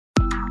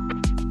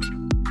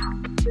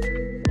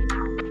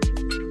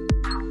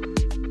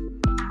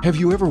Have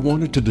you ever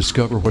wanted to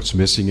discover what's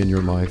missing in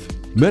your life?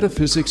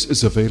 Metaphysics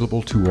is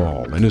available to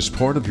all and is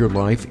part of your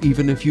life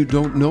even if you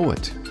don't know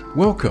it.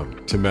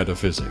 Welcome to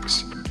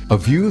Metaphysics, a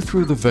view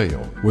through the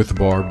veil with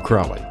Barb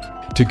Crowley.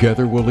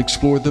 Together we'll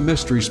explore the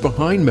mysteries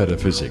behind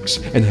metaphysics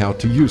and how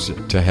to use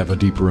it to have a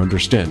deeper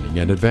understanding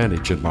and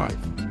advantage in life.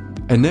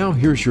 And now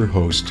here's your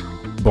host,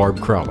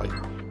 Barb Crowley.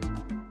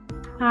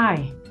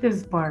 Hi, this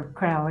is Barb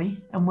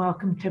Crowley, and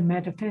welcome to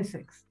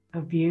Metaphysics,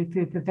 a view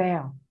through the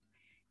veil.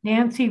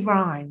 Nancy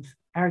Rhines,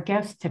 our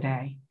guest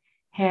today,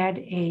 had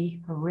a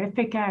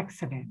horrific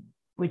accident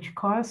which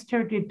caused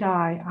her to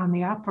die on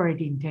the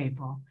operating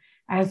table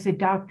as the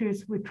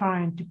doctors were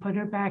trying to put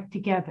her back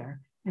together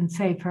and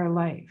save her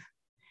life.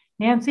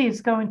 Nancy is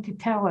going to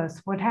tell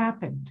us what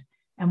happened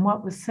and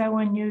what was so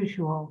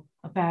unusual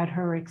about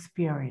her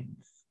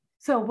experience.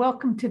 So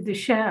welcome to the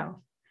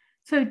show.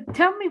 So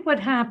tell me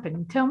what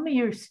happened. Tell me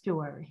your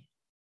story.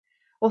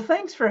 Well,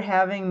 thanks for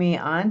having me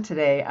on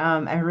today.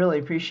 I really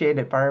appreciate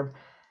it, Barb.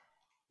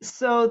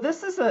 So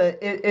this is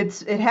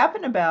it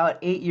happened about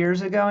 8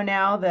 years ago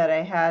now that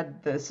I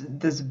had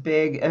this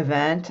big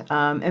event.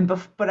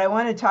 But I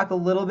want to talk a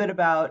little bit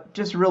about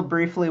just real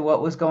briefly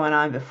what was going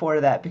on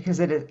before that, because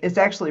it's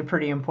actually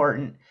pretty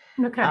important.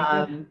 Okay.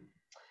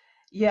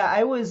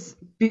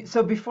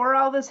 So before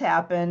all this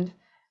happened,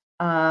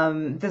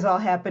 this all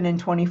happened in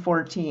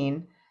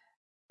 2014.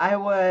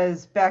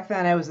 Back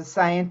then I was a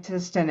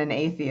scientist and an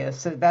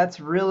atheist. So that's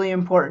really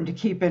important to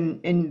keep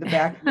in the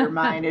back of your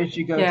mind as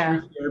you go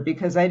through here,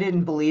 because I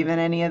didn't believe in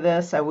any of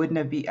this. I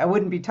wouldn't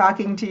be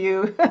talking to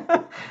you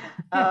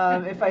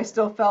if I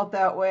still felt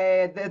that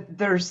way.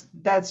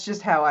 That's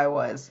just how I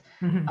was.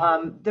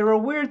 Mm-hmm. There were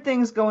weird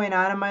things going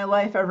on in my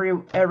life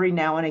every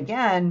now and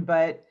again,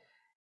 but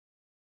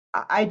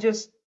I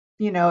just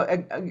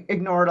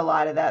ignored a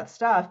lot of that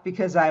stuff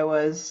because I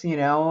was,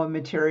 a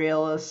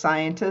materialist,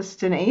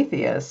 scientist, and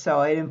atheist. So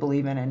I didn't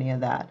believe in any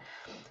of that.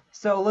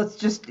 So let's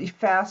just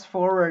fast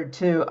forward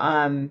to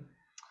I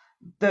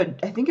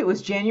think it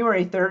was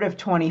January 3rd of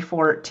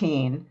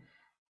 2014.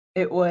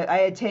 I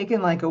had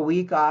taken like a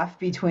week off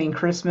between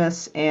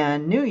Christmas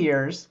and New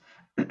Year's,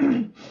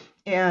 and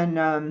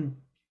or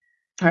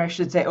I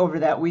should say over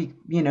that week,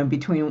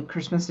 between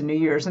Christmas and New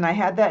Year's, and I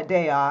had that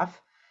day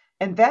off.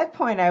 At that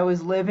point, I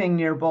was living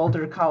near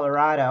Boulder,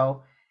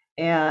 Colorado,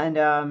 and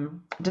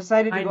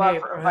decided to go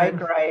out for a bike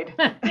ride.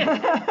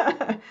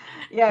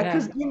 Yeah,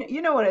 because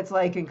you know what it's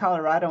like in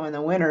Colorado in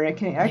the winter. It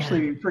can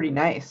actually be pretty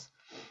nice.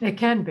 It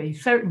can be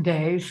certain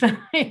days.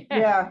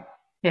 Yeah.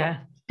 Yeah.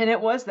 And it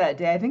was that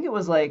day. I think it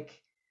was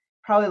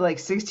probably like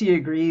 60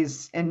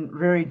 degrees and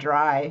very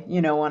dry,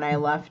 when I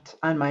left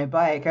on my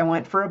bike. I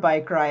went for a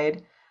bike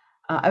ride.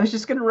 I was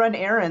just going to run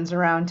errands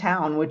around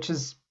town, which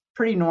is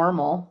pretty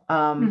normal.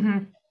 Mm-hmm.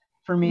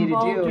 For me to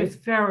do. It's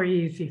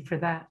very easy for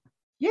that.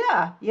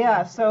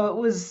 Yeah. So it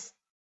was,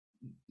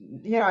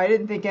 I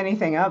didn't think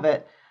anything of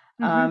it.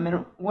 Mm-hmm.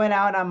 And went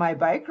out on my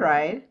bike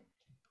ride,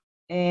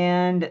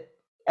 and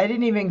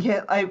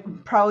I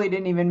probably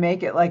didn't even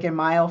make it like a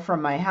mile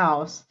from my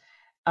house.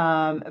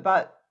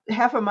 About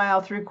half a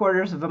mile,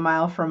 3/4 of a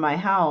mile from my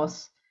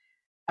house,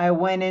 I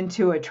went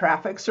into a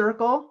traffic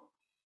circle,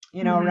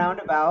 Mm-hmm.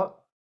 roundabout,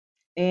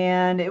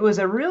 and it was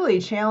a really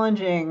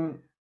challenging.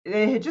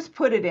 They had just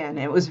put it in.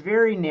 It was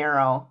very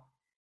narrow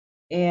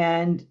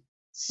and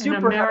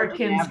super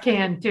Americans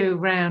can't do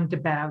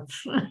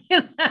roundabouts.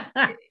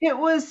 It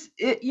was,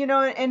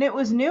 and it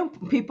was new.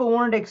 People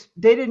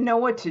they didn't know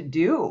what to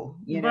do,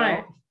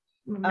 Right.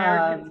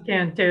 Americans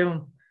can't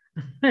do.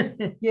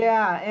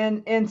 Yeah,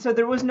 and so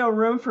there was no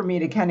room for me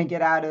to kind of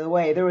get out of the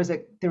way. There was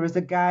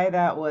a guy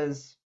that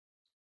was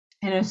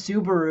in a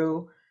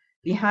Subaru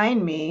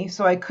behind me,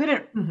 so I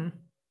couldn't. Mm-hmm.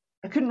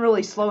 I couldn't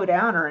really slow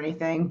down or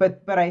anything,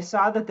 but I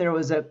saw that there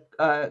was a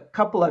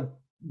couple of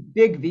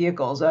big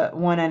vehicles,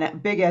 one in a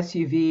big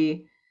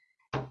SUV,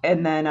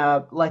 and then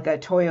like a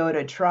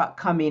Toyota truck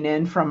coming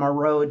in from a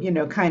road,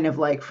 kind of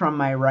like from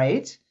my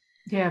right.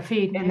 Yeah,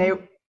 feed. And they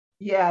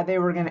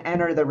were going to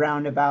enter the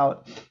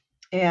roundabout,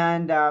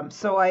 and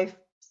so I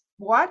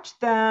watched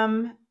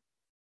them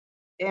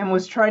and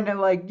was trying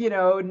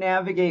to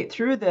navigate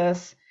through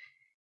this,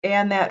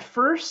 and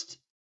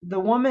the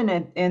woman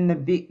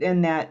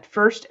in that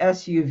first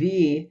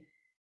SUV,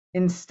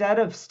 instead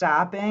of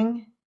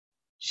stopping,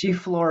 she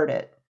floored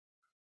it.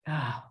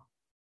 Oh.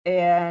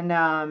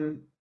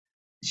 And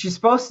she's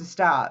supposed to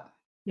stop.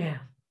 Yeah.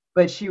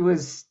 But she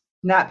was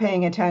not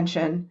paying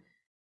attention.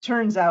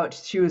 Turns out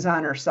she was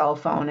on her cell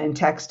phone and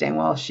texting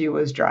while she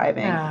was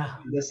driving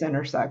through this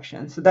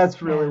intersection. So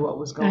that's really what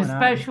was going on.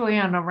 Especially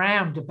on a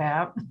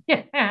roundabout.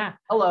 Yeah.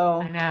 Hello.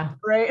 I know.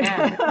 Right?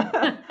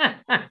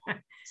 Yeah.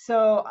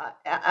 So,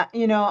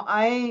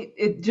 I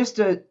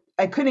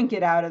couldn't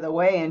get out of the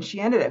way, and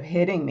she ended up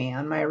hitting me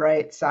on my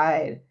right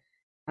side,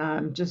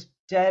 just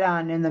dead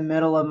on in the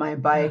middle of my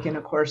bike, and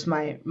of course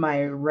my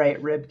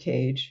right rib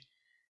cage.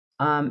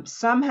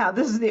 Somehow,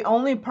 this is the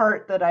only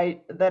part that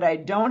I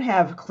don't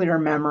have clear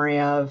memory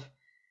of.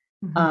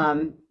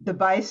 Mm-hmm. The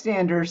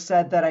bystanders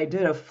said that I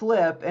did a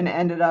flip and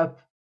ended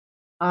up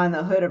on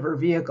the hood of her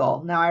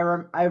vehicle. Now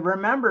I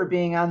remember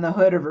being on the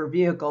hood of her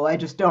vehicle. I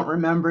just don't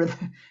remember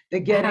the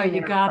getting How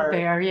you there got part.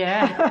 there,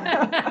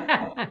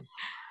 yeah.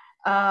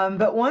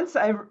 But once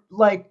I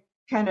like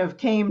kind of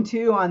came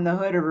to on the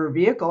hood of her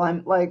vehicle,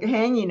 I'm like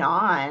hanging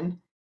on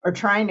or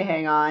trying to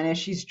hang on as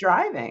she's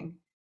driving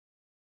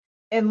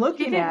and She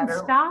looking at didn't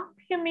her. stop,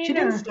 you She mean,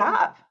 didn't or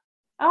stop.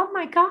 oh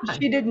my God.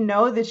 She didn't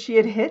know that she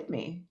had hit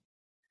me.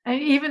 And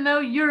even though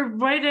you're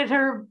right at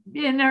her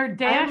in her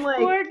I'm like,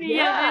 dashboard,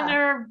 yeah, in yeah,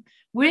 her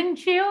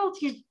windshield,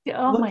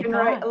 oh my looking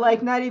right, God.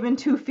 like not even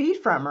 2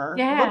 feet from her,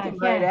 Yeah, looking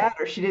right yeah. at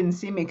her. She didn't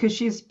see me because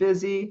she's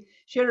busy.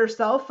 She had her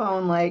cell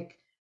phone like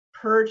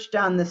perched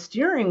on the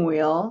steering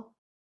wheel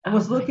and Oh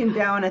was my looking God.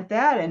 down at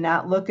that and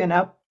not looking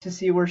up to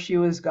see where she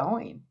was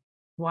going.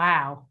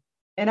 Wow.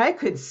 And I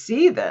could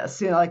see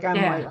this, like I'm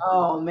like, Yeah,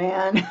 oh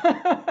man,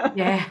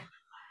 yeah,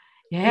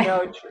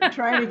 yeah.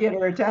 trying to get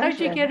her How'd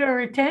you get attention. her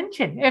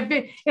attention?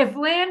 If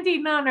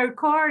landing on her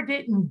car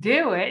didn't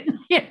do it,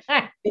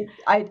 yeah.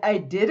 I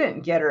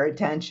didn't get her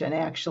attention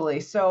actually.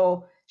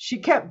 So she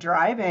kept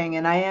driving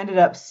and I ended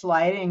up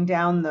sliding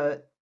down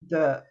the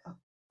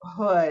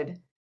hood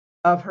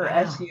of her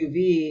Wow.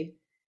 SUV,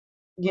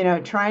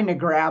 trying to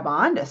grab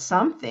onto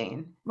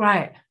something.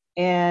 Right.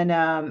 And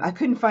I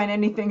couldn't find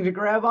anything to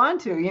grab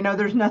onto.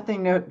 There's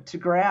nothing to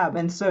grab.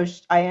 And so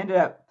I ended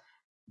up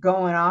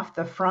going off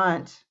the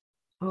front,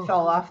 Oh,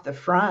 fell off the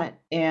front,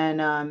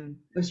 and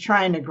was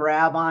trying to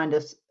grab onto,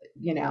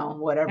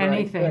 whatever I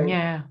anything. could.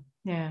 Yeah.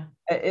 Yeah.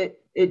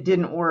 It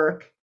didn't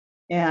work.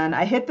 And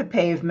I hit the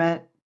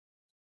pavement,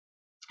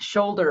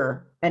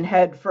 shoulder and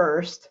head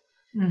first.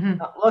 Hmm.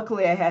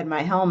 Luckily, I had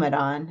my helmet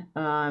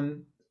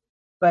on.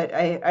 But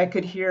I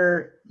could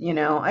hear,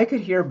 I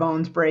could hear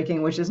bones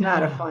breaking, which is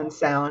not a Oh, fun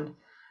sound.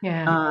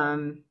 yeah.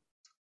 Um,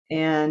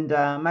 and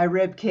my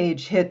rib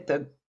cage hit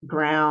the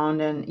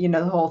ground, and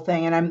the whole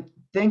thing. And I'm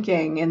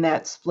thinking in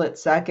that split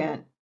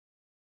second,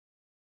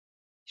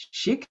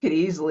 she could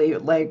easily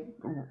like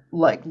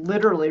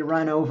literally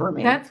run over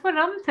me. That's what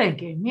I'm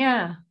thinking.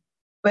 Yeah.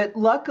 But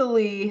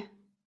luckily,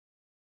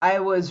 I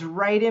was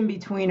right in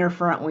between her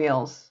front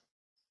wheels.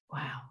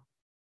 Wow.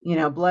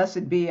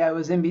 Blessed be I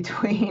was in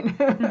between.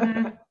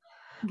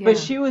 Hmm. But Yeah.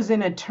 she was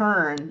in a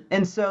turn.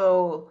 And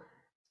so,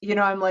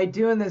 I'm like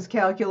doing this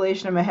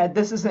calculation in my head.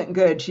 This isn't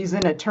good. She's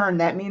in a turn.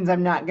 That means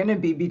I'm not going to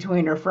be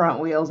between her front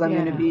wheels. I'm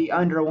going to Yeah. be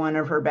under one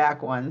of her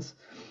back ones.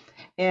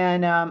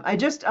 And I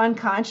just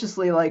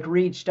unconsciously like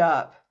reached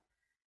up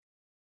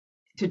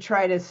to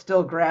try to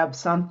still grab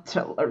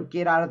or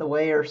get out of the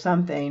way or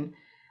something.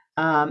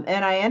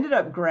 And I ended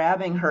up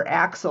grabbing her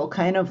axle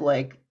kind of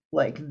like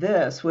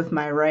this with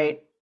my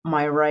right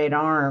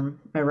arm,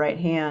 my right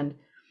hand.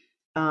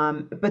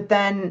 But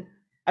then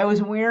I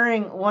was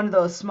wearing one of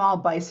those small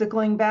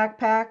bicycling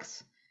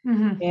backpacks,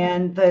 Hmm.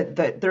 and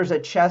there's a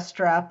chest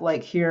strap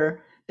like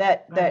here.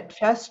 That Right.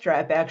 chest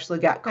strap actually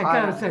got That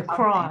caught goes on something.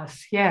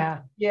 across. Yeah.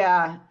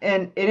 Yeah,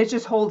 and it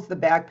just holds the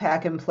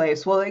backpack in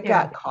place. Well, it Yeah.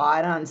 got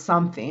caught on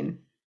something.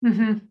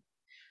 Hmm.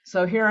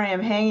 So here I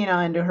am hanging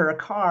on to her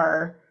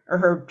car or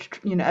her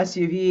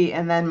SUV,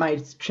 and then my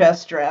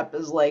chest strap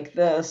is like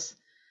this.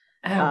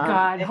 Oh Um,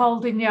 God,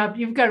 holding you up.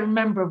 You've got to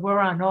remember we're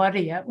on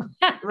audio.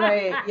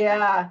 right,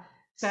 yeah.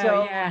 So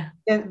So, yeah.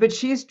 but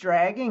she's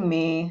dragging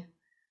me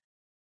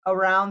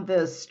around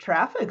this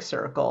traffic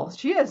circle.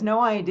 She has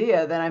no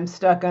idea that I'm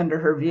stuck under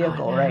her Oh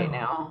vehicle right no.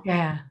 now.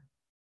 Yeah.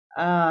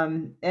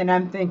 And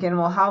I'm thinking,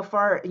 well, how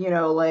far,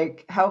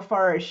 like how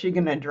far is she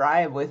gonna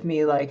drive with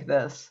me like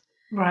this?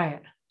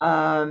 Right.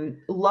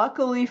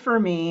 Luckily for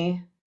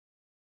me,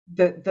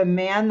 the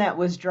man that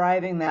was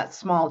driving that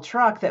small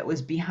truck that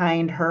was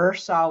behind her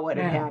saw what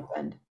had Yeah.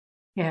 happened.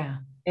 Yeah.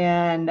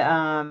 And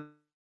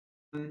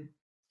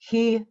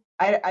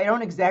I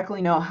don't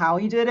exactly know how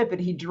he did it, but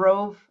he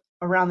drove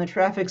around the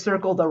traffic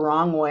circle the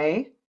wrong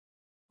way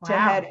to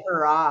head Wow.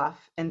 her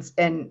off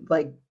and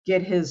like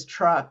get his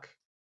truck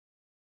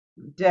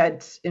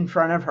dead in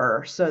front of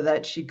her so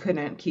that she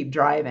couldn't keep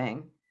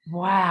driving.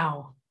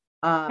 Wow.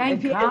 If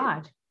Thank he had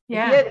God. if he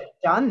Yeah. had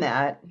done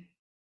that,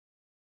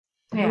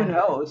 who Yeah.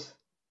 knows?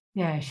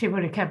 Yeah. She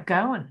would have kept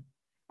going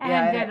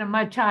Yeah, and at a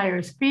much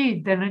higher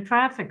speed than a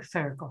traffic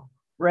circle.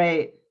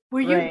 right,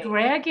 Were you right.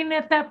 dragging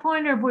at that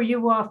point or were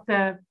you off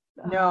the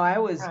No, I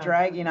was road?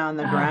 dragging on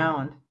the Oh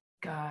ground.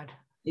 God.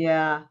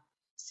 Yeah.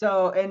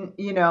 So, and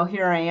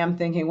here I am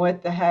thinking,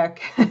 what the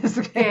heck?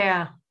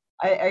 Yeah.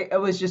 I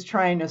was just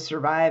trying to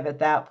survive at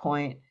that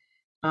point.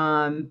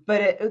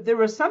 But there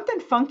was something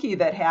funky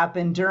that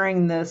happened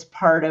during this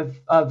part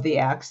of the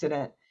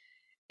accident.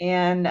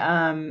 And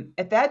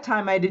at that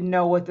time, I didn't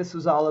know what this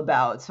was all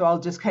about. So I'll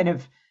just kind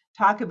of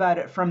talk about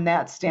it from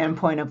that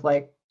standpoint of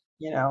like,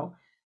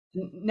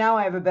 now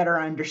I have a better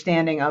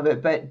understanding of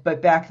it.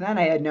 But back then,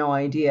 I had no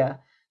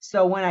idea.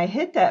 So when I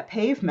hit that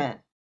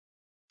pavement,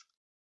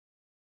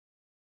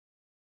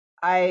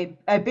 I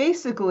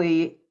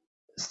basically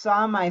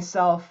saw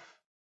myself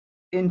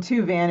in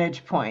two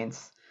vantage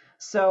points.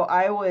 So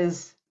I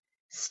was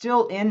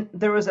still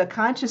there was a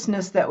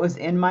consciousness that was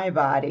in my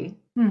body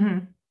Hmm.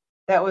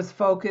 that was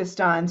focused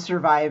on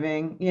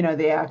surviving,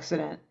 the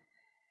accident.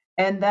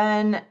 And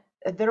then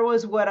there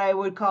was what I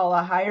would call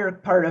a higher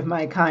part of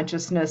my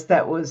consciousness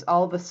that was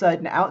all of a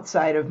sudden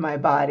outside of my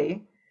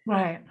body,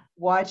 Right.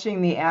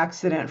 watching the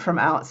accident from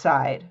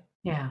outside.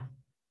 Yeah.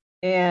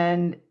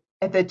 And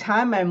at the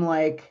time, I'm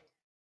like,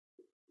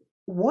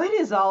 what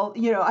is all,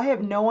 I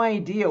have no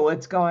idea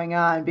what's going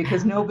on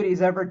because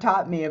nobody's ever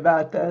taught me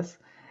about this.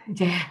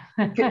 Yeah.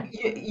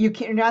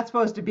 You're not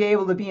supposed to be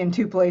able to be in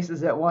two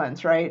places at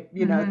once, right?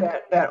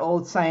 That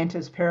old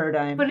scientist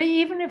paradigm. But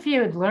even if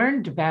you had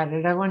learned about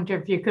it, I wonder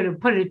if you could have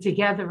put it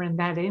together in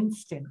that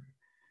instant.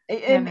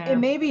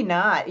 And maybe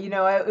not,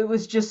 it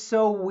was just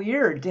so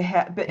weird to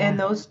have, but and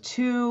those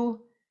two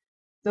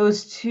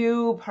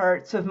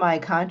parts of my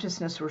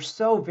consciousness were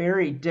so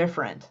very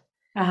different.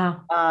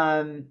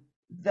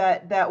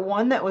 That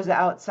one that was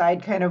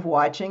outside kind of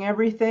watching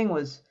everything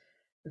was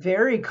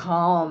very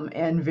calm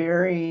and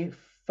very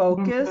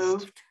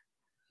focused.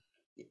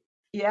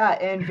 Yeah,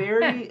 and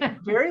very,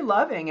 very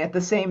loving at the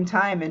same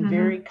time, and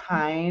very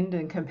kind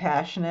and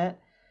compassionate.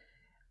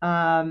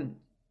 And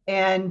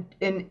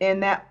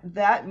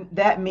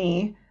that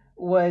me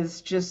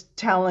was just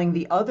telling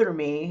the other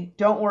me,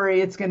 don't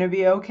worry, it's going to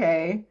be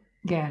okay.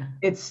 Yeah.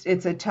 It's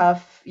a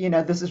tough,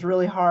 this is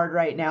really hard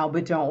right now,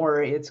 but don't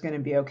worry, it's going to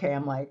be okay.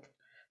 I'm like,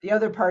 the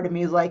other part of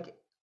me is like,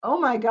 oh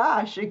my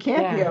gosh, it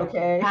can't be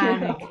okay.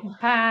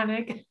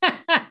 Panic.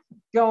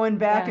 Going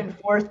back and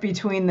forth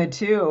between the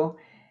two.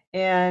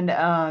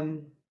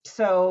 And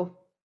so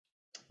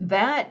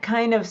that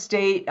kind of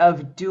state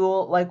of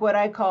dual, like what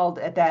I called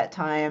at that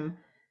time,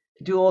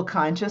 dual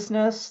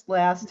consciousness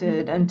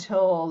lasted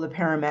until the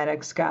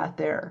paramedics got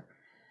there,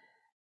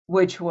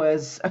 which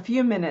was a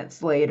few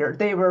minutes later.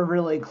 They were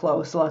really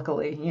close,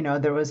 luckily.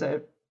 There was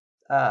a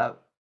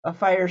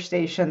fire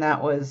station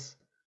that was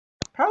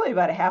probably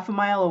about a half a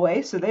mile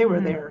away, so they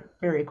were there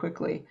very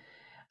quickly.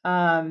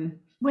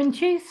 When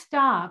she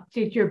stopped,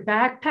 did your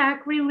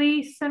backpack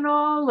release and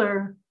all,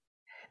 or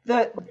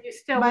my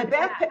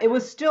backpack? It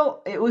was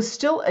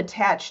still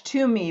attached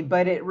to me,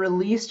 but it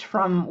released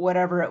from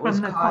whatever it was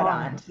caught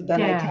on. So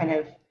then I kind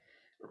of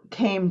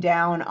came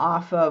down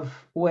off of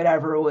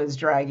whatever was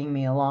dragging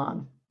me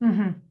along.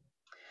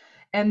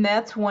 And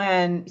that's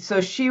when,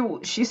 so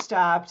she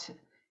stopped,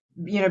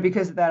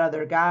 because of that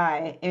other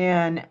guy,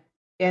 and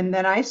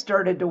then I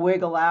started to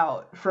wiggle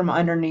out from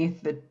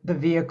underneath the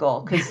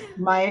vehicle because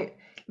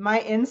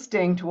my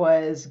instinct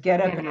was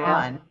get up and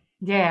run.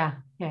 Yeah.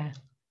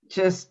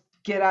 Just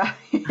get out,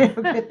 get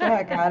the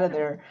heck out of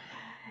there.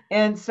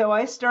 And so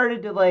I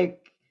started to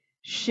like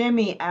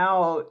shimmy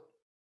out.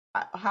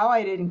 How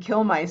I didn't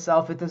kill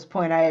myself at this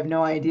point, I have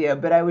no idea,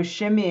 but I was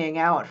shimmying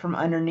out from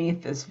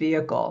underneath this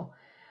vehicle,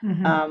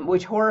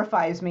 which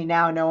horrifies me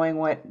now knowing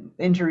what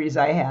injuries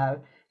I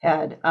had.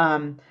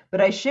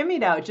 But I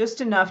shimmied out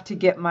just enough to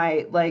get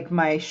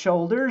my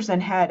shoulders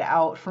and head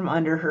out from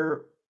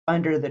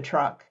under the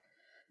truck.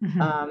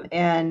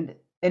 And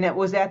it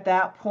was at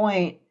that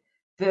point,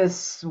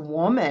 this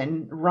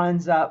woman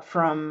runs up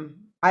from,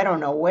 I don't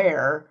know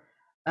where,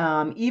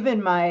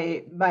 even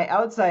my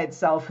outside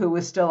self, who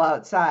was still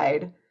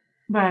outside,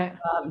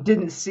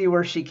 didn't see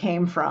where she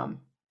came from,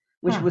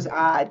 which was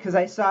odd because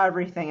I saw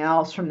everything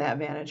else from that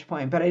vantage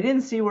point, but I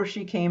didn't see where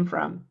she came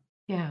from.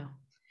 Yeah.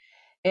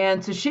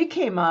 And so she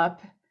came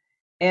up,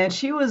 and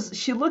she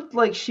looked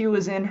like she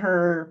was in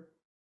her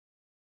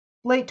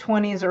late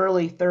 20s,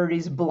 early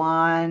 30s,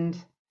 blonde,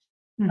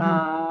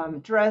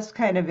 dressed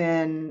kind of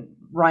in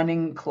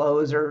running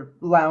clothes or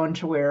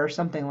loungewear or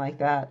something like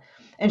that.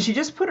 And she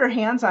just put her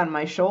hands on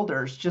my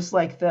shoulders, just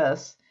like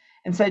this,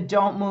 and said,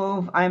 "Don't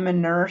move. I'm a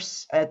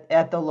nurse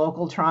at the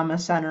local trauma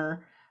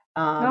center."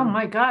 Oh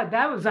my God,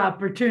 that was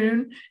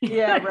opportune.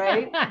 Yeah,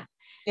 right.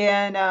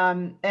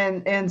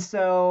 And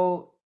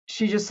so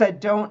she just said,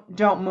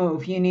 "Don't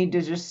move. You need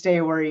to just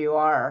stay where you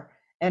are,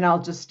 and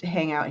I'll just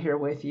hang out here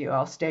with you.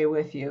 I'll stay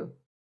with you."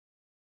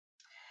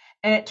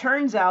 And it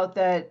turns out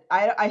that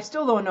I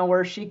still don't know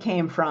where she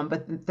came from,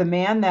 but the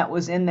man that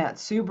was in that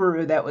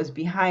Subaru that was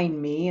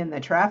behind me in the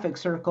traffic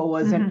circle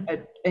was an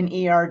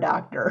ER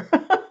doctor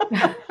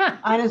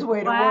on his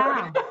way to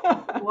work.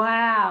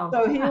 Wow.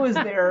 So he was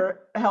there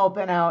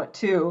helping out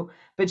too,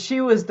 but she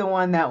was the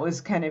one that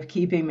was kind of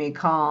keeping me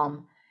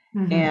calm.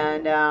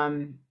 And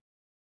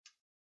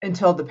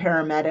until the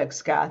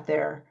paramedics got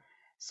there.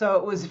 So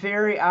it was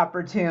very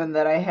opportune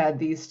that I had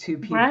these two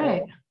people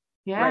right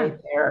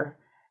there.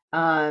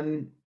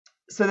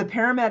 So the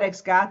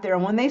paramedics got there,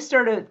 and when they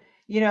started,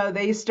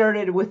 they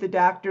started with the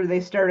doctor, they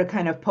started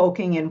kind of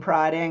poking and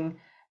prodding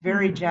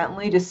very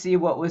gently to see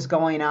what was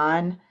going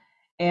on.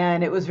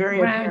 And it was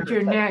very around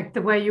your neck,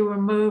 the way you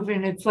were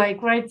moving, it's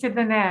like right to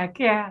the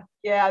neck. Yeah.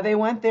 Yeah. They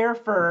went there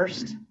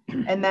first,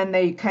 and then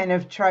they kind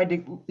of tried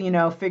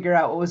to, figure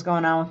out what was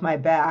going on with my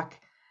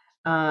back.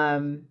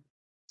 And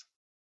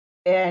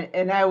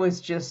it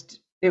was just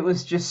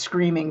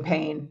screaming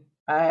pain.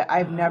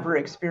 I've never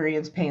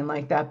experienced pain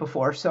like that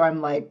before. So I'm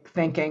like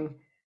thinking,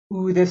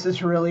 ooh, this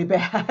is really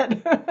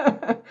bad.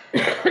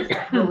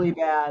 Really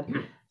bad.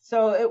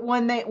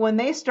 When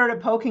they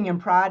started poking and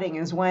prodding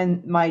is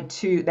when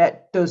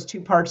those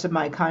two parts of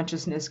my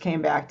consciousness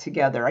came back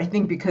together. I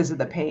think because of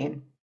the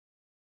pain.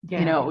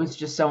 Yeah. It was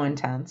just so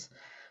intense.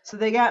 So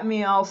they got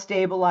me all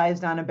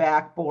stabilized on a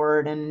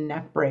backboard and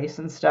neck brace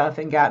and stuff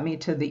and got me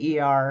to the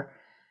ER.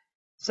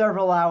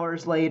 Several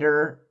hours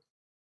later,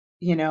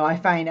 I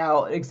find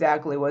out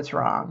exactly what's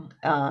wrong.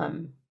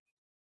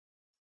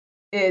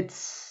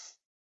 It's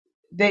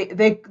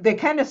they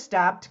kind of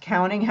stopped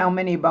counting how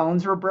many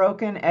bones were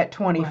broken at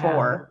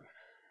 24.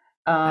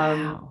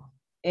 Wow.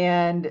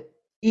 And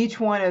each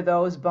one of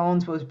those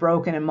bones was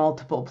broken in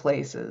multiple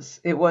places.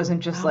 It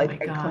wasn't just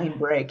like a clean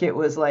break. It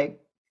was like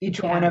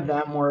each one of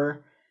them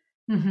were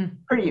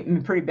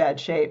pretty bad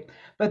shape.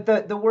 But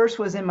the worst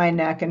was in my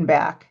neck and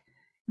back.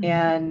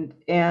 And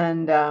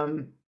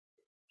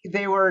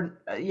they were,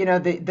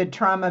 the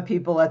trauma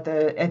people in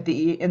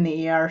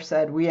the ER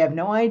said, we have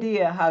no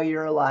idea how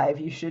you're alive.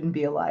 You shouldn't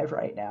be alive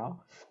right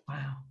now.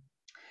 Wow.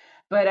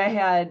 But I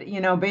had,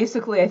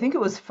 basically, I think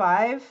it was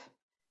five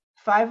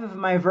of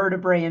my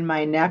vertebrae in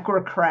my neck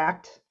were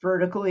cracked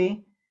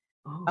vertically.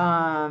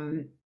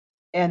 Oh.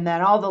 And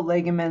then all the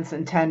ligaments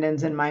and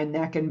tendons in my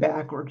neck and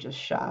back were just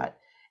shot.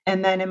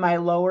 And then in my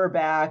lower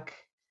back,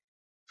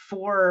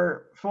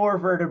 four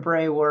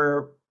vertebrae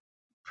were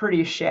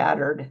pretty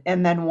shattered.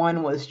 And then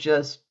one was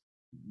just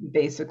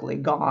basically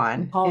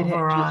gone. It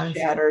had just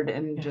shattered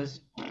and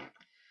just,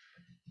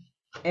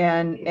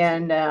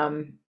 and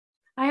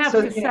I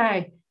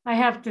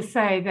have to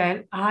say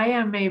that I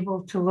am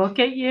able to look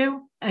at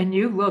you and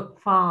you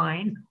look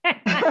fine.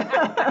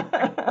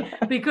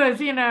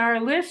 Because, our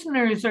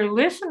listeners are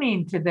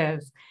listening to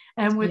this.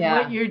 And with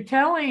what you're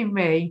telling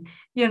me,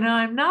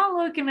 I'm not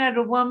looking at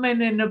a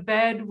woman in a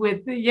bed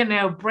with,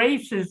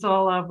 braces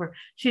all over.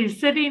 She's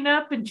sitting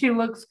up and she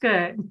looks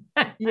good.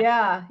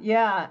 Yeah.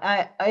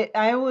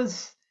 I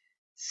was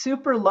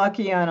super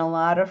lucky on a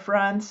lot of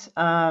fronts.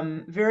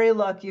 Very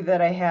lucky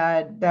that I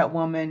had that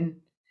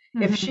woman.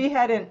 If she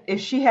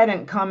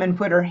hadn't come and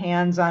put her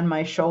hands on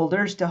my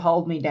shoulders to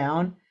hold me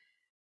down,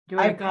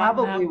 I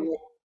probably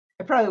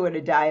would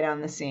have died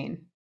on the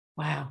scene.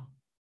 Wow.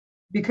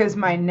 Because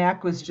my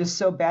neck was just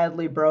so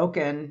badly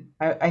broken.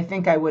 I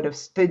think I would have,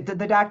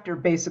 the doctor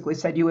basically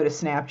said you would have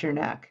snapped your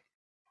neck.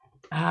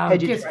 Oh,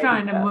 just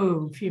trying to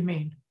move, you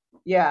mean?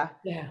 Yeah.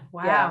 Yeah.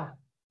 Wow. Yeah.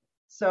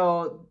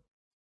 So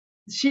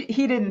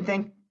he didn't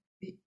think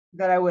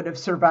that I would have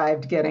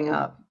survived getting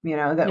up,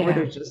 that would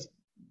have just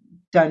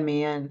done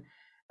me in.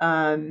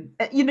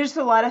 Just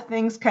a lot of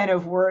things kind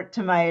of worked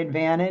to my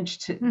advantage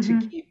to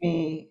keep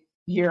me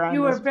here on.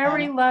 You were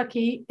very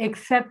lucky,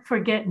 except for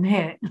getting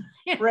hit.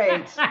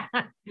 Right.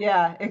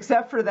 Yeah,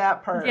 except for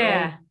that part.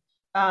 Yeah.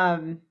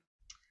 Right?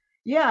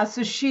 Yeah.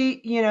 So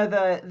she,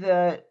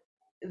 the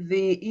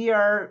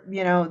ER,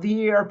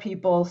 the ER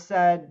people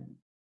said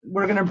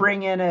we're going to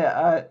bring in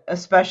a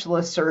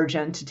specialist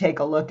surgeon to take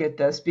a look at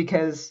this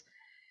because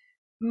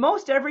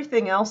most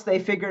everything else they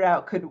figured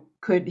out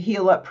could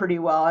heal up pretty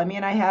well. I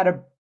mean, I had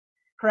a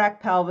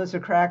cracked pelvis, a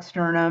cracked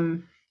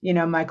sternum,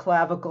 my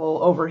clavicle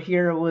over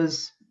here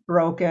was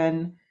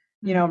broken,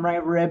 my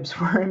ribs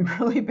were in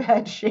really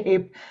bad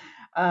shape.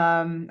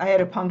 I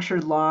had a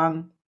punctured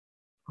lung.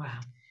 Wow.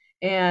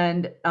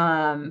 And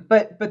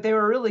but they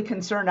were really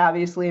concerned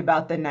obviously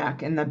about the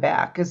neck and the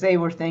back because they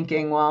were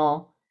thinking,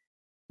 well,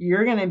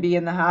 you're going to be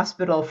in the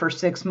hospital for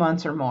 6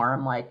 months or more.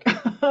 I'm like,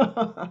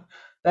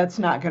 that's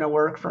not going to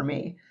work for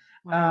me.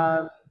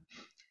 Wow.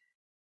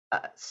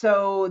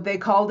 So they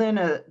called in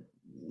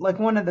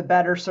one of the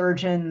better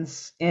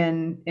surgeons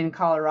in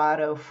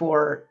Colorado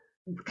for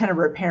kind of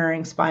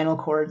repairing spinal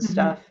cord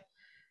stuff.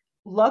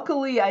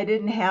 Luckily, I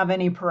didn't have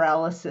any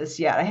paralysis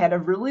yet. I had a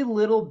really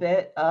little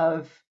bit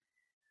of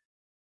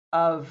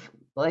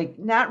like,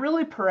 not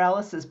really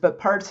paralysis, but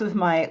parts of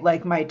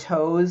my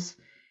toes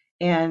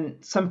and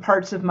some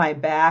parts of my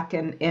back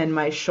and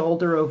my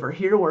shoulder over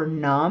here were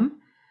numb,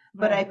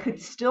 but I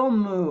could still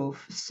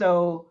move.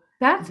 So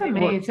that's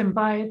amazing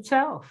by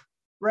itself.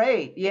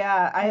 Right.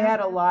 Yeah. I had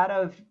a lot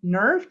of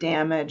nerve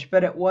damage,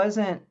 but it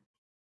wasn't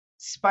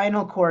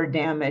spinal cord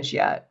damage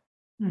yet.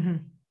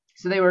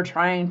 So they were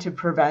trying to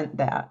prevent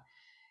that.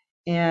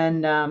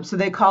 And so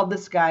they called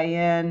this guy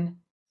in.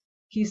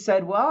 He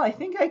said, well, I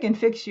think I can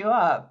fix you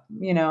up.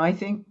 I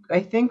think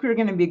we're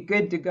going to be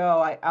good to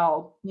go.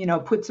 I'll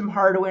put some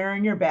hardware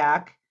in your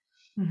back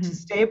to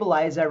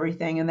stabilize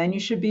everything. And then you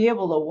should be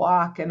able to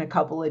walk in a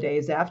couple of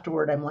days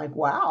afterward. I'm like,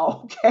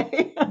 wow.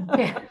 Okay.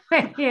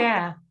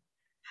 Yeah.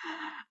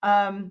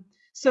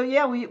 So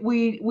yeah,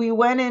 we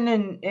went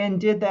in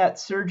and did that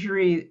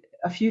surgery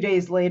a few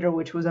days later,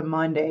 which was a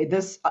Monday.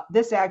 This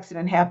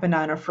accident happened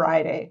on a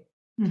Friday.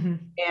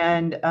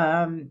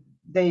 And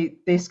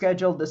they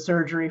scheduled the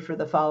surgery for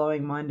the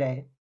following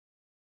Monday.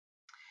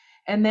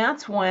 And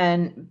that's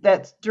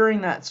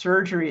during that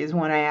surgery is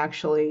when I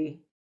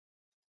actually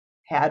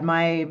had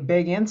my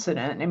big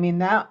incident. I mean,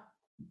 that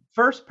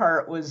first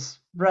part was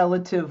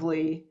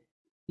relatively,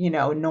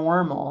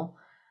 normal.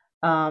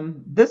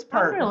 This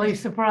part, I'm really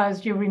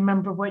surprised you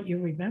remember what you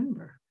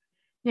remember,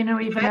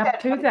 even up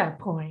to that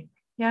point.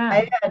 Yeah.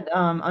 I had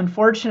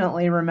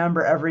unfortunately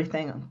remember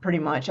everything pretty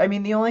much. I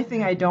mean, the only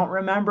thing I don't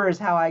remember is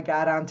how I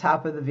got on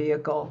top of the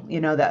vehicle,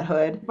 that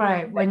hood.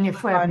 Right. I When you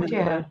flipped onto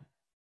flipped. the hood,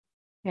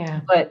 Yeah.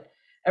 Yeah. but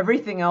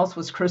everything else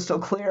was crystal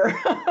clear.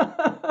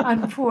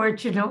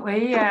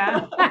 Unfortunately.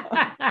 Yeah.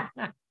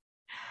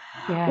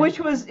 Yeah.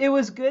 It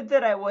was good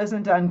that I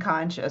wasn't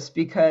unconscious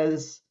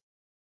because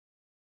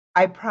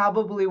I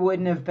probably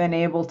wouldn't have been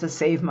able to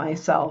save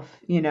myself.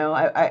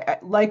 I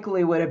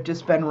likely would have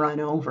just been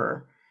run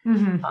over.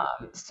 Hmm.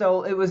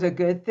 So it was a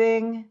good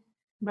thing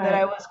that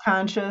I Right. was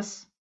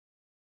conscious,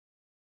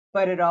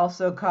 but it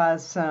also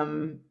caused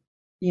some,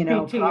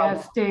 probably,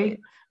 PTSD.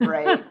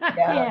 right?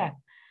 Yeah. Yeah.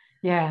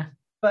 Yeah.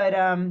 But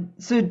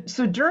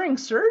so during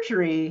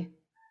surgery,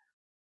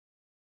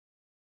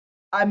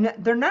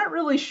 they're not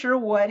really sure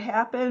what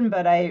happened,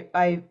 but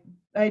I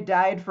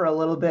died for a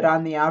little bit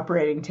on the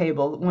operating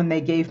table when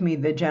they gave me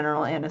the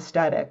general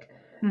anesthetic.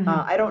 Hmm.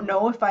 I don't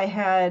know if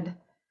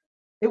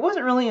it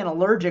wasn't really an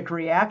allergic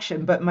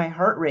reaction, but my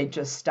heart rate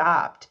just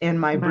stopped and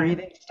my Right.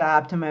 breathing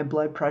stopped and my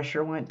blood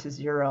pressure went to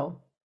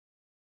zero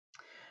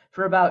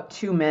for about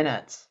 2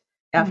 minutes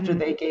after Hmm.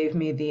 they gave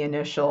me the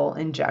initial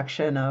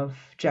injection of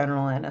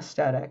general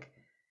anesthetic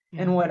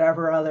Yeah. and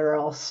whatever other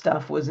else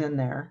stuff was in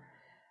there.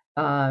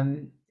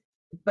 Um,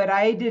 but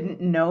I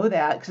didn't know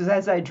that because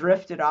as I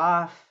drifted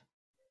off,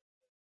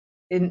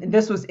 and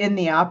this was in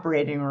the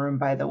operating room,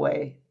 by the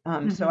way.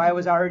 So Hmm. I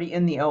was already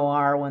in the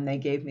OR when they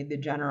gave me the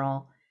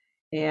general,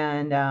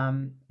 and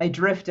I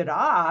drifted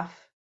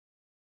off.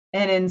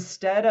 And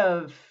instead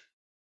of,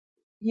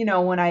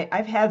 when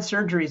I've had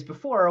surgeries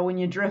before, when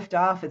you drift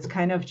off, it's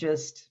kind of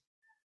just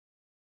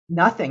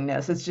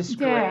nothingness. It's just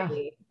Yeah.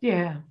 gray.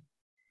 Yeah.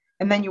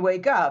 And then you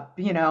wake up,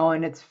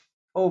 and it's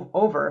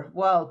over.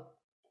 Well,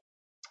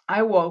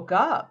 I woke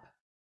up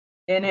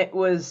and I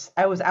was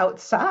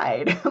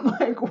outside. I'm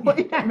like,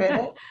 wait a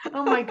minute.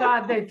 Oh my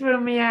God, they threw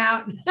me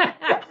out.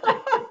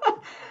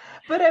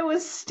 But I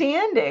was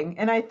standing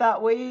and I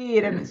thought,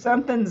 wait a minute,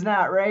 something's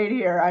not right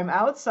here. I'm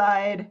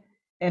outside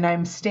and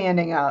I'm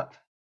standing up.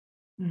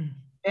 Mm.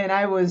 And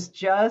I was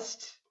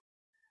just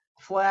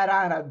flat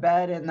on a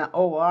bed in the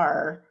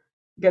OR,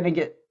 gonna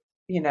get,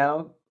 you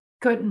know,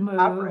 Couldn't move.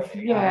 operated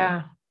on.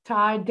 Yeah.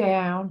 Tied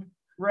down.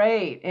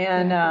 Right.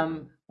 And Yeah.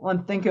 well,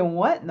 I'm thinking,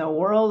 what in the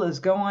world is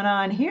going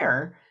on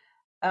here?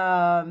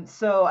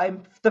 So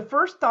I'm the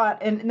first thought,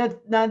 and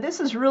now this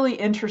is really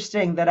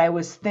interesting that I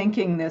was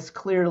thinking this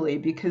clearly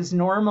because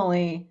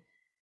normally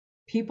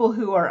people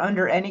who are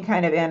under any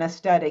kind of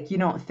anesthetic, you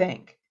don't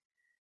think.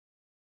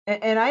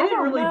 And I I didn't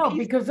don't really know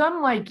piece. because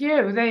I'm like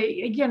you.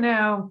 They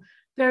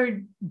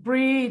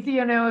breathe,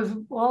 is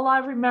all I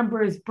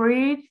remember is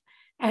breathe.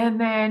 And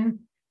then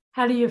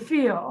how do you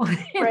feel?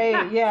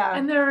 Right, yeah,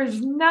 And there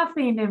is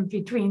nothing in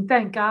between,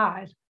 thank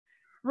God.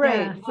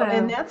 right. Yeah. Well,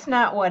 and So, that's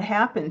not what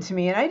happened to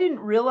me. And I didn't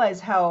realize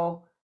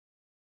how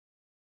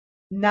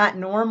not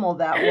normal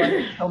that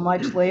was until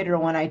much later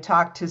when I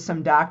talked to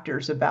some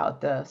doctors about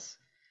this.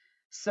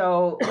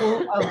 So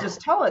I'll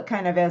just tell it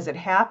kind of as it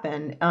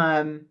happened.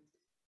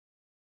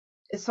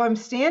 So I'm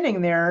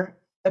standing there,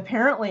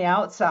 apparently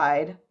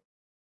outside,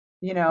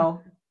 you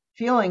know,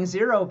 feeling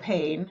zero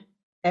pain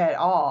at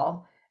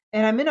all.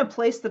 And I'm in a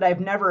place that I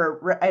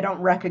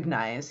don't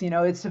recognize.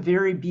 It's a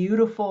very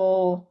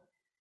beautiful,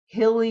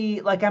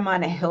 hilly, like I'm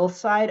on a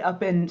hillside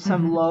up in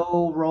some mhm.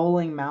 low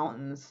rolling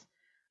mountains.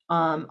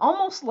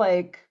 Almost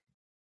like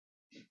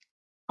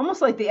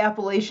the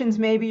Appalachians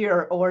maybe,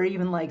 or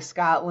even like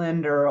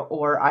Scotland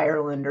or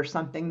Ireland or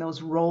something,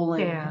 those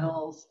rolling Yeah,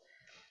 hills.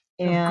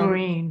 of And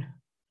green.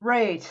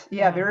 right,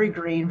 yeah, Yeah. very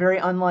green, very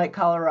unlike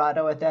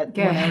Colorado at that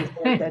when I Yeah. was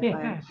there at that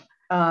time.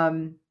 Yeah.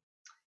 Um,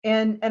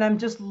 and I'm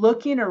just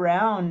looking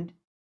around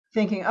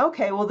thinking,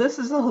 okay, well, this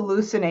is a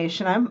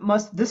hallucination.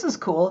 This is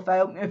cool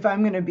if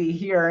I'm going to be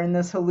here in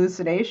this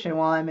hallucination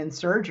while I'm in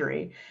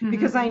surgery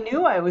because Hmm. I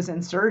knew I was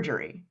in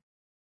surgery.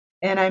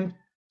 And I'm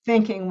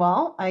thinking,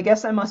 well, I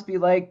guess I must be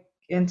like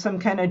in some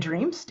kind of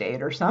dream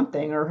state or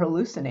something or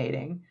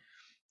hallucinating.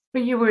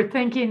 But you were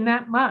thinking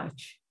that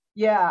much.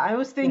 Yeah, I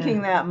was Yeah.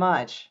 thinking that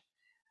much,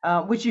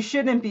 which you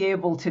shouldn't be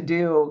able to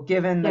do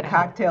given the Yeah.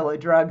 cocktail of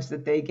drugs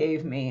that they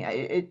gave me.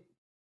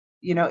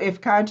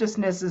 If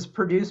consciousness is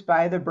produced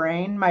by the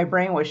brain, my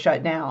brain was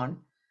shut down.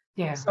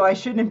 Yeah. So I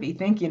shouldn't be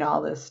thinking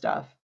all this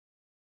stuff.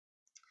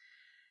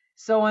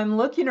 So I'm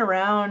looking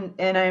around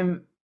and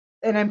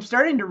I'm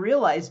starting to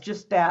realize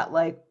just that,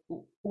 like,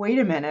 wait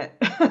a minute.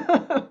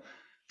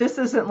 This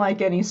isn't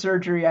like any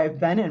surgery I've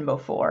been in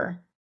before.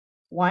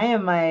 Why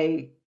am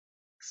I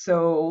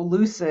so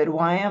lucid?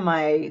 Why am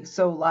I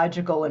so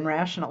logical and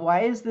rational?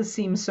 Why does this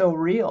seem so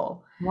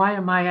real? Why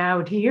am I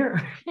out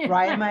here?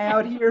 Why am I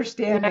out here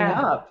standing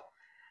Yeah. up?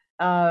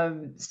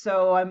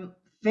 So I'm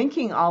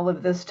thinking all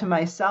of this to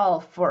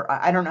myself for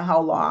I don't know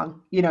how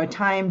long.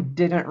 Time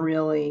didn't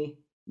really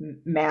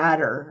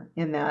matter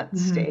in that Hmm.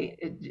 state.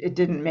 It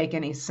didn't make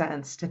any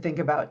sense to think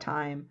about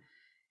time.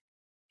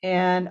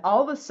 And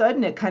all of a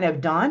sudden, it kind of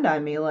dawned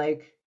on me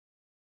like,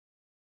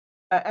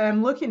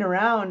 I'm looking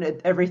around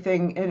at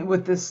everything and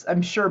with this,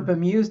 I'm sure,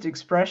 bemused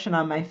expression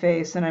on my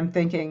face. And I'm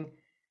thinking,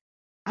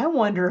 I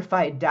wonder if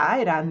I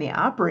died on the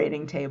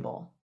operating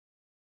table.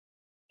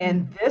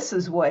 And this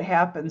is what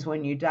happens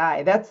when you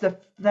die.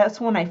 That's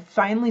when I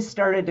finally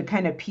started to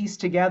kind of piece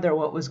together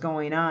what was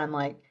going on.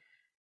 Like,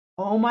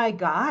 oh my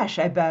gosh,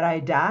 I bet I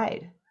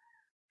died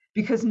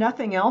because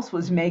nothing else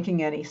was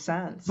making any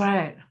sense.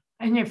 Right.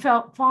 And you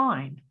felt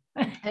fine.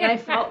 And I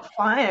felt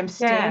fine. I'm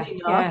Yeah, standing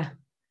yeah. up.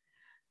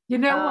 You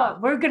know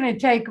what? We're going to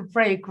take a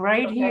break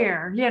right Okay.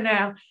 here,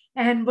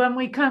 and when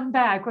we come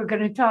back, we're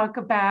going to talk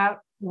about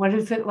what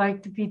is it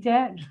like to be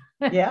dead.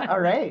 Yeah, all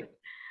right.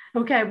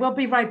 Okay, we'll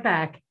be right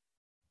back.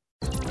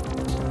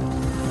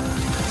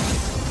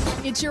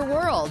 It's your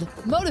world.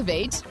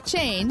 Motivate,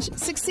 change,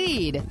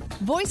 succeed.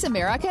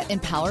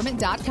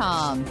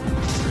 VoiceAmericaEmpowerment.com.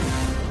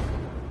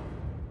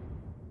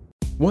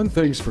 One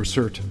thing's for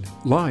certain,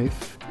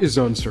 life is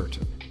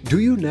uncertain. Do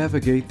you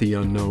navigate the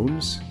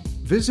unknowns?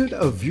 Visit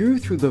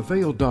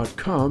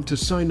aviewthroughtheveil.com to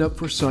sign up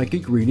for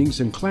psychic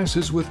readings and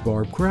classes with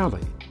Barb Crowley.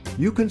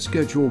 You can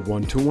schedule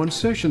one-to-one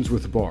sessions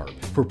with Barb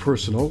for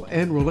personal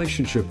and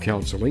relationship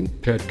counseling,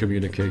 pet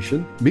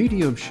communication,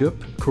 mediumship,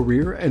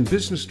 career and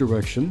business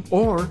direction,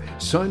 or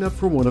sign up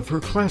for one of her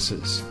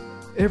classes.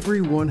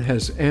 Everyone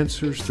has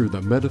answers through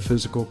the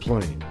metaphysical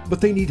plane,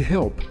 but they need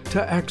help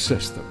to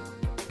access them.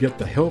 Get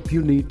the help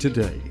you need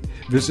today.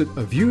 Visit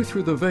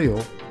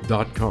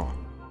aviewthroughtheveil.com.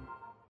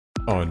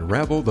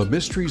 Unravel the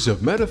mysteries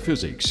of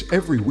metaphysics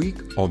every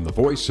week on the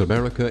Voice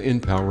America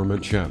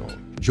Empowerment Channel.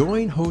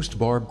 Join host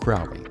Barb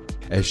Crowley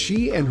as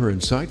she and her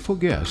insightful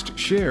guest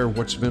share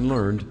what's been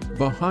learned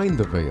behind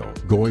the veil,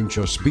 going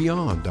just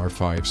beyond our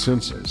five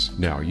senses.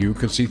 Now you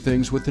can see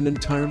things with an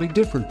entirely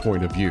different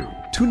point of view.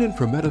 Tune in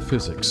for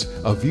Metaphysics,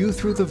 A View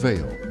Through the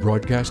Veil,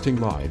 broadcasting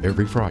live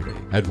every Friday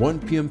at 1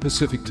 p.m.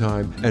 Pacific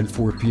Time and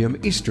 4 p.m.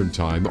 Eastern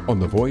Time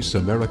on the Voice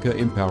America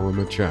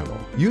Empowerment Channel.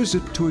 Use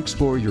it to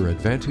explore your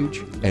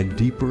advantage and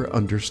deeper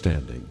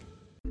understanding.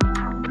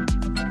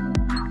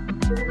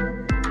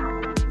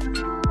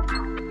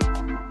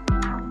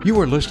 You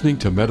are listening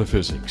to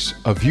Metaphysics,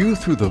 A View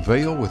Through the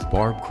Veil with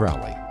Barb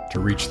Crowley. To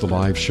reach the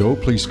live show,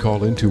 please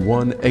call into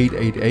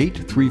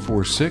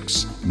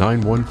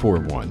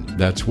 1-888-346-9141.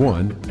 That's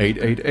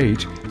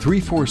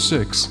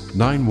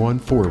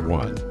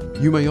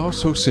 1-888-346-9141. You may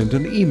also send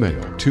an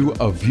email to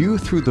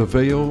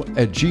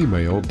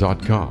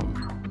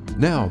aviewthroughtheveil@gmail.com.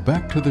 Now,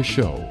 back to the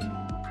show.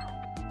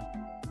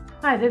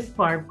 Hi, this is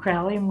Barb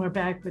Crowley, and we're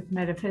back with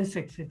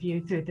Metaphysics, A View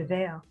Through the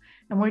Veil.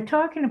 And we're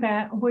talking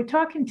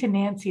to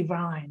Nancy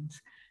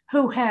Rhines,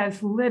 who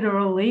has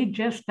literally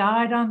just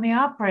died on the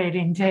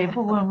operating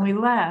table when we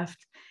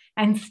left,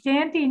 and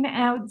standing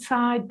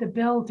outside the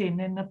building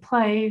in a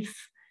place,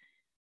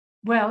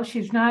 well,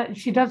 she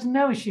doesn't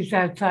know she's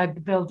outside the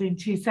building.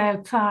 She's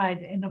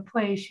outside in a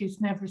place she's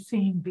never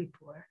seen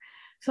before.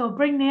 So I'll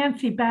bring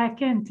Nancy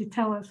back in to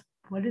tell us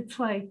what it's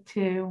like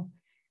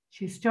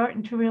she's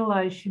starting to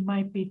realize she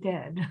might be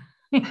dead.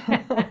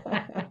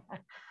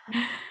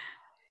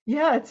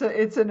 Yeah,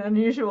 it's an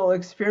unusual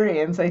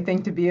experience, I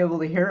think, to be able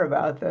to hear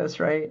about this,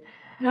 right?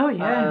 Oh,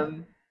 yeah.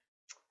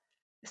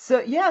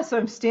 So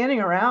I'm standing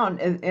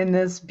around in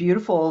this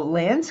beautiful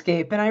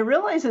landscape, and I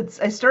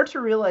start to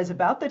realize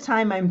about the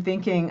time I'm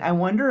thinking, I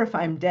wonder if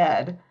I'm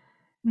dead.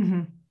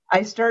 Mm-hmm.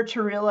 I start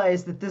to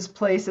realize that this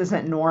place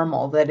isn't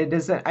normal,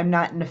 that I'm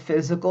not in a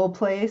physical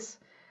place.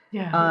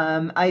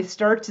 Yeah. I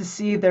start to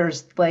see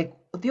there's like,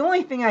 the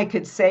only thing I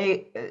could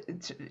say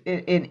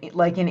in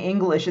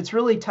English, it's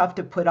really tough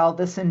to put all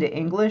this into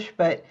English,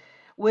 but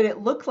what it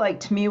looked like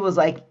to me was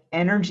like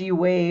energy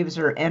waves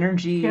or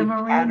energy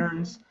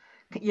patterns.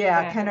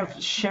 Yeah, kind of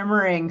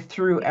shimmering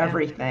through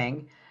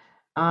everything.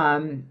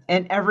 And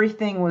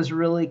everything was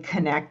really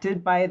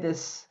connected by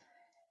this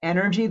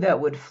energy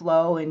that would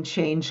flow and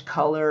change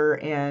color.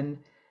 And,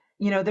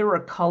 there were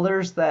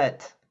colors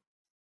that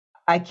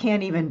I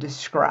can't even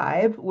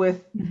describe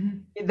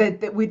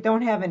that we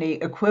don't have any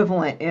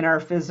equivalent in our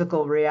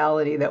physical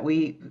reality that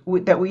we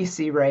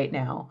see right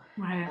now,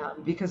 Right.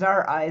 Because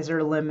our eyes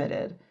are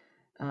limited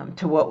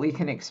to what we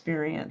can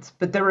experience.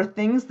 But there were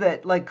things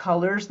that, like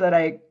colors that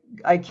I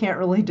can't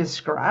really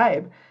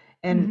describe,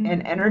 and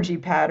energy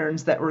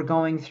patterns that were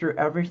going through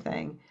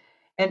everything.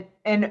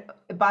 And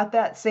about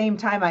that same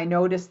time I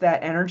noticed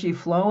that energy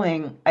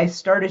flowing, I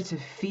started to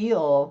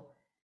feel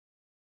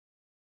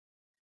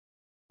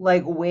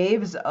like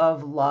waves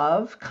of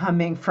love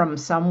coming from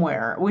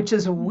somewhere, which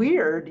is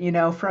weird,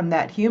 from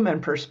that human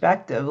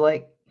perspective.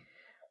 Like,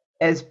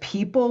 as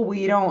people,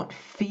 we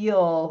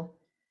feel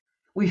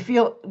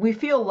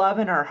love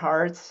in our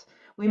hearts.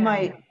 We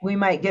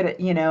might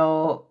get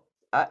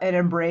an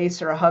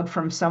embrace or a hug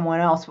from someone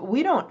else, but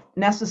we don't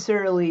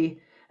necessarily,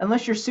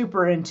 unless you're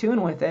super in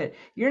tune with it,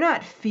 you're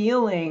not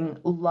feeling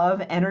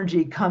love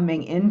energy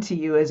coming into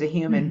you as a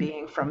human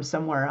being from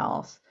somewhere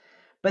else.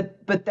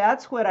 But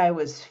that's what I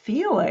was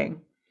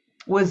feeling,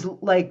 was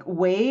like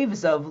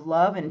waves of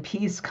love and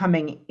peace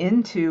coming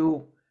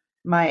into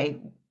my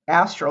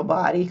astral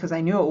body, because I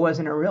knew it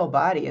wasn't a real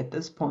body at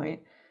this point,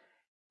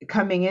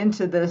 coming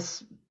into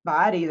this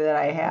body that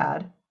I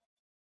had.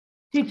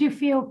 Did you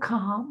feel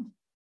calm?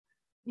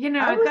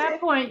 I At was that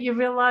point, you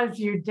realize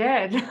you're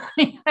dead.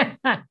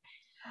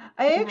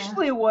 I Yeah.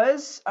 actually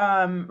was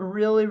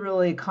really,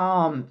 really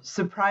calm,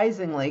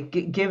 surprisingly,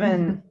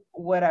 given Mhm.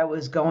 what I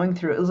was going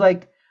through. It was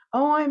like,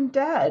 oh, I'm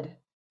dead.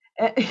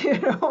 You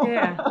know,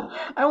 Yeah.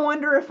 I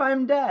wonder if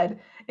I'm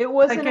dead. It Like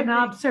wasn't a an big,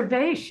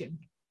 observation.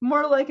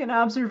 more like an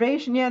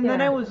observation. Yeah, and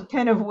then I Yeah. was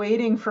kind of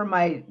waiting for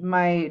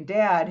my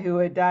dad who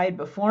had died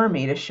before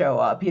me to show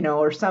up,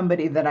 or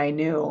somebody that I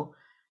knew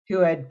who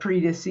had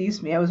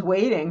predeceased me. I was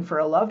waiting for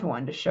a loved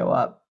one to show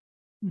up.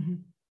 Mhm.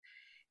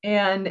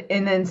 And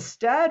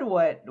instead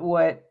what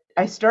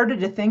I started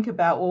to think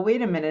about, well,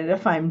 wait a minute,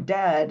 if I'm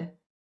dead,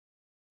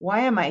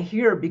 why am I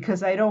here?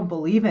 Because I don't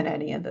believe in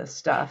any of this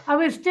stuff. I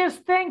was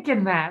just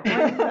thinking that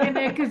when,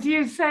 because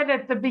you said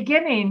at the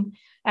beginning,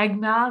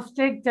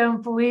 agnostic,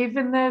 don't believe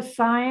in this,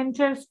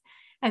 scientist,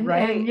 and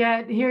Right,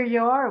 yet here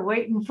you are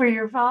waiting for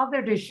your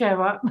father to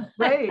show up.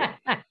 right.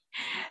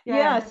 Yeah,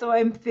 Yeah. so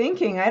I'm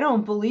thinking, I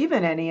don't believe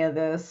in any of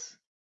this.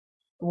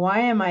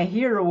 Why am I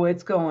here?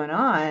 What's going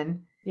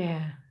on?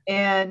 Yeah.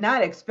 And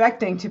not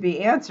expecting to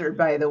be answered,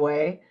 by the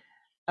way.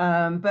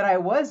 But I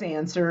was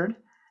answered.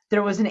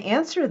 There was an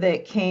answer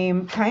that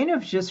came kind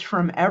of just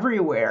from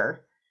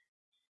everywhere.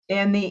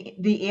 And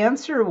the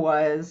answer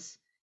was,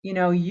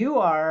 you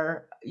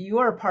are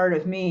part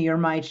of me, you're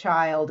my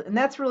child. And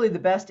that's really the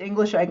best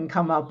English I can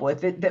come up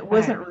with. That Right.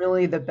 wasn't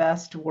really the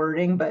best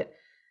wording, but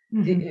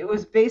it Mhm.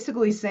 was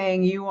basically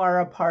saying, you are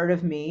a part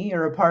of me,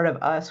 you're a part of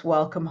us.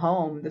 Welcome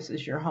home. This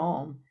is your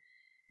home.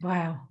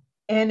 Wow.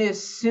 And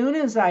as soon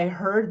as I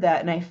heard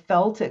that and I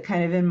felt it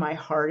kind of in my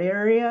heart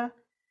area,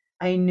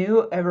 I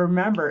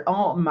remembered,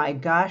 oh my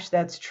gosh,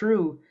 that's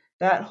true.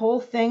 That whole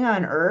thing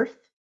on earth,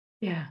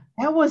 Yeah.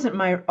 that wasn't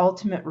my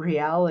ultimate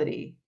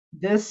reality.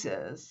 This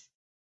is.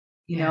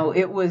 Yeah.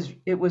 It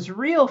was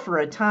real for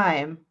a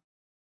time,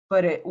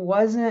 but it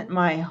wasn't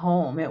my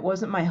home. It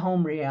wasn't my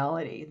home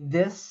reality.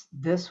 This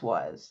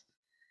was.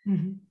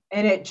 Mhm.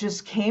 And it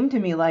just came to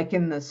me like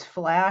in this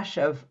flash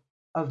of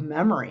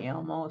memory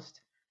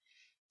almost.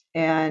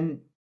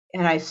 And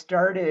I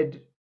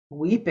started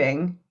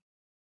weeping,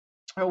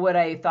 or what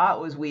I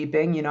thought was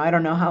weeping. I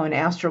don't know how an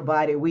astral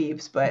body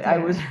weeps, but I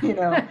was,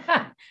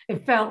 Yeah.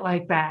 It felt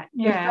like that.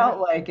 it Yeah. felt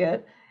like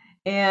it.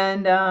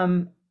 And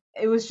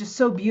it was just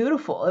so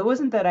beautiful. It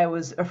wasn't that I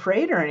was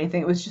afraid or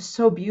anything. It was just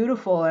so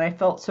beautiful, and I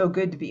felt so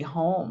good to be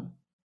home Mhm.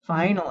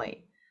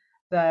 finally,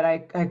 that I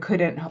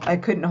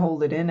couldn't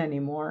hold it in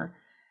anymore.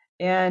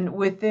 And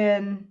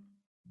within,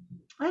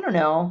 I don't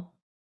know,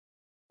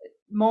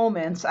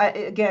 moments,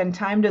 again,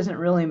 time doesn't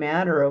really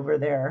matter over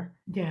there.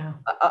 Yeah.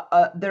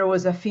 There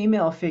was a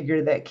female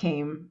figure that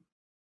came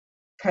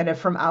kind of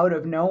from out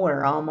of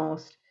nowhere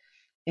almost,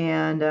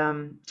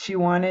 and she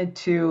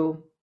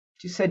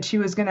said she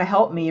was going to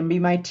help me and be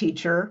my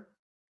teacher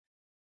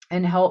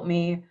and help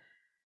me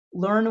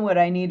learn what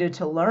I needed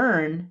to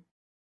learn,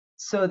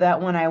 so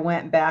that when I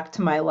went back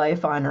to my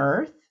life on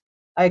earth,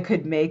 I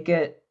could make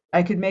it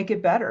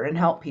better and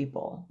help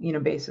people.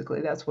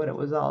 Basically that's what it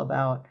was all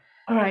about.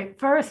 All right.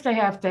 First, I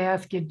have to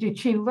ask you, did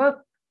she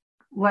look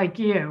like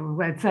you?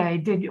 Let's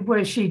say,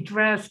 was she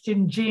dressed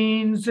in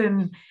jeans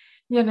and,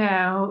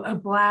 a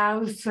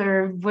blouse,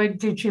 or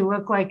did she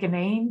look like an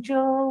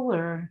angel,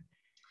 or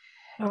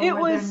It were there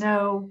was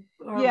no,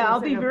 or Yeah, I'll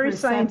was be it a very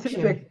perception?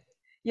 scientific.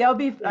 Yeah, I'll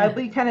Yeah.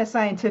 be kind of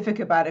scientific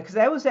about it, because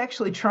I was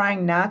actually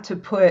trying not to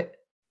put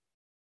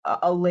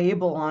a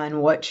label on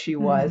what she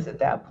was Mm. at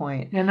that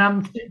point. And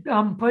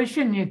I'm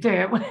pushing you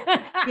to.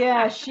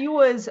 Yeah,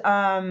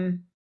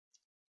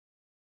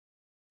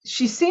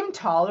 she seemed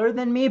taller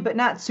than me, but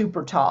not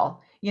super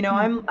tall.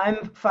 I'm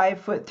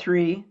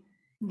 5'3",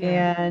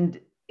 Yeah.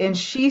 and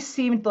she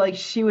seemed like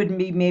she would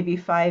be maybe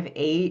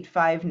 5'8",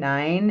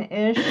 5'9"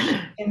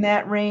 ish, in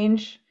that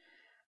range.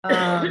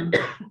 And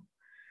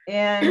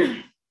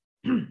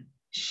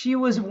she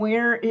was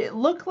wearing, it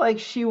looked like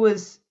she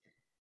was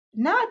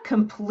not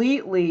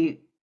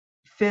completely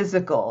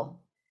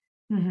physical.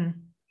 Mhm.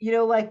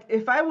 Like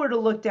if I were to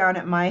look down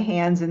at my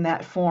hands in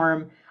that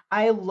form,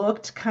 I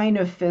looked kind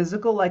of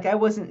physical, like I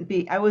wasn't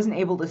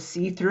able to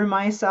see through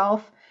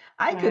myself.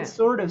 I could Right.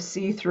 sort of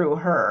see through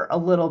her a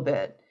little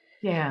bit.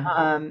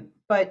 Yeah.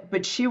 But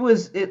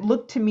it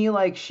looked to me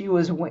like she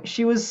was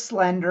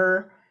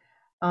slender,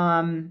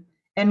 and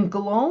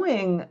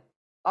glowing,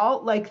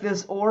 all like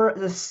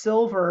the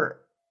silver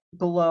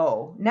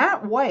glow,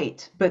 not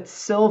white, but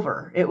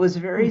silver. It was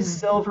very Mhm.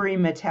 silvery,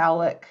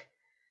 metallic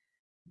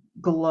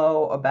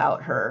glow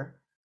about her,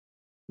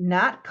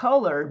 not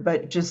colored,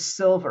 but just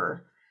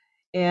silver.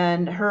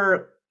 And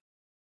her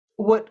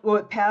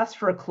what passed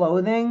for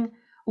clothing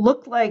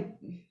looked like,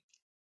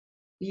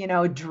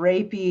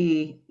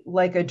 drapey,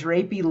 like a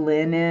drapey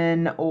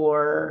linen,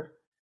 or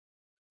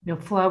The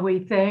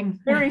flowy thing.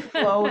 very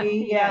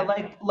flowy. Yeah,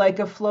 Yeah. like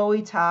a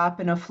flowy top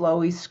and a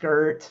flowy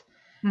skirt.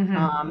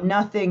 Hmm.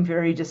 Nothing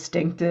very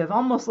distinctive,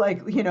 almost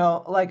like,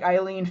 like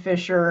Eileen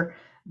Fisher,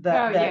 Oh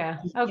that yeah.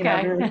 Okay.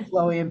 very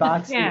flowy and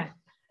boxy. Yeah.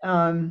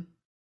 Um,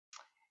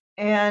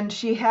 and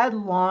she had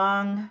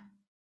long,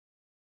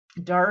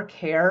 dark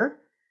hair,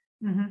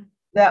 Hmm.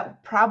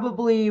 that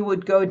probably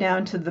would go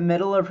down to the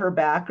middle of her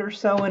back or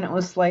so, and it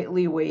was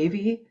slightly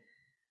wavy,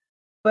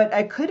 but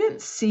I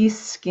couldn't see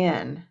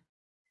skin.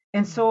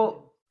 And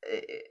so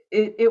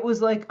it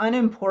was like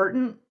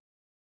unimportant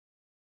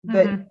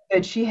Mhm.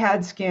 that she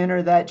had skin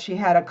or that she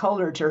had a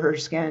color to her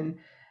skin.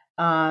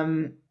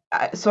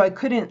 So I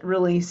couldn't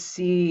really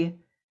see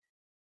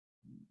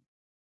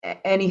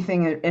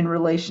anything in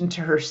relation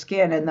to her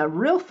skin. And the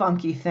real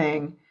funky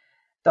thing,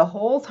 the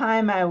whole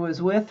time I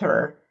was with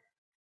her,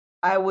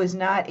 I was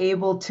not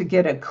able to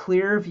get a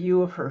clear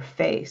view of her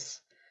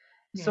face.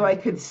 So Yeah. I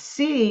could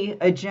see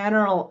a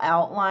general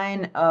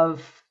outline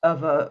of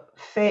a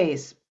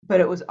face,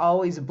 but it was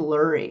always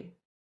blurry.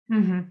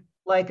 Mhm.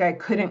 Like I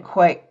couldn't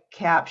quite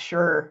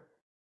capture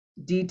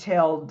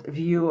detailed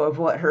view of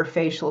what her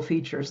facial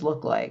features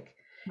look like.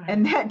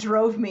 And Right. that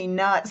drove me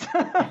nuts.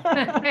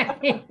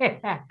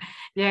 Yeah.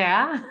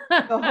 Yeah.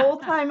 The whole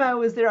time I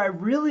was there, I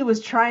really was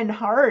trying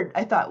hard.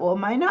 I thought, well,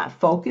 am I not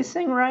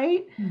focusing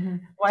right?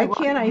 Mhm. Why Do I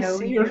can't I know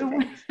see her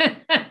you?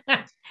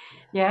 face?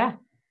 Yeah.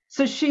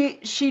 So she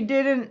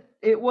didn't,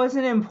 it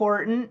wasn't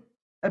important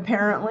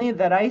apparently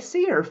that I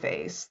see her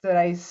face,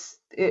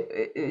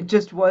 it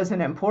just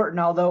wasn't important,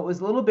 although it was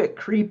a little bit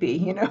creepy,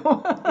 you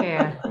know.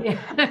 Yeah.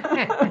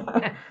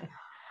 Yeah.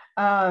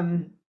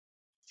 um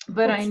but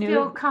But I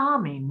still knew,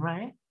 calming,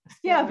 right?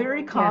 yeah,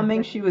 very Still, yeah.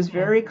 calming. She was Yeah.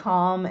 very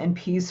calm and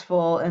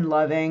peaceful and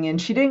loving, and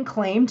she didn't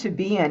claim to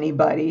be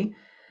anybody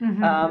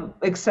Hmm.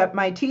 except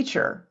my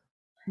teacher.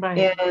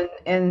 Right.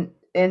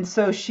 And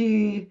so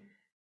she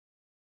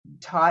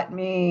taught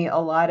me a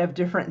lot of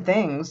different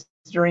things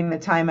during the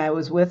time I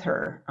was with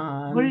her.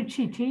 What did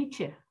she teach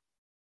you?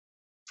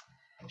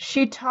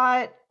 She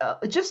taught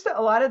just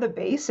a lot of the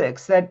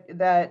basics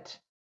that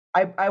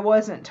I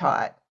wasn't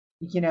taught,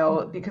 you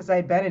know, because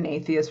I'd been an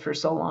atheist for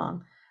so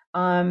long.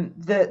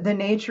 The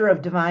nature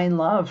of divine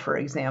love, for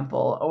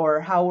example, or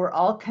how we're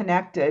all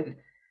connected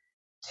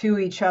to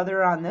each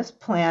other on this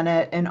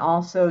planet and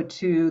also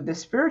to the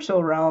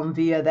spiritual realm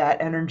via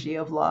that energy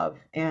of love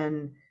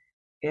and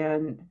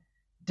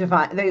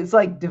divine. It's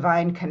like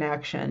divine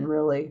connection,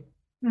 really.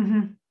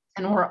 Hmm.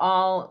 And we're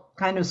all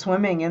kind of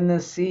swimming in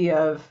this sea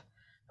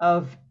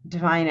of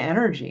divine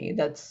energy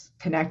that's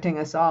connecting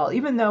us all,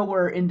 even though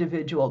we're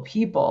individual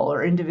people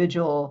or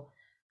individual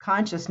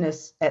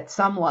consciousness at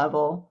some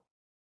level.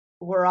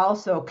 We're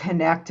also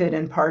connected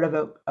and part of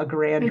a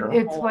grander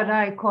It's what whole.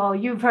 I call,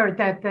 you've heard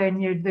that then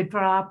you're the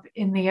drop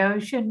in the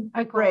ocean.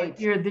 I call it Right.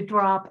 you're the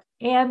drop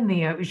and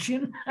the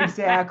ocean.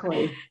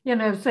 Exactly.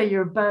 So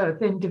you're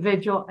both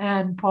individual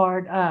and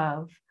part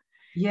of.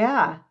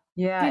 Yeah.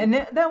 Yeah. Did,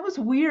 And that was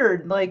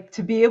weird, like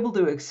to be able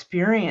to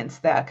experience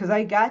that, because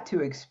I got to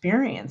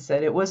experience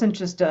it. It wasn't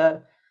just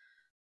an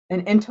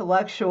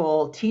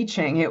intellectual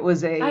teaching. It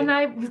was and a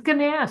I was going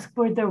to ask,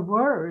 were there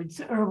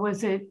words or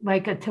was it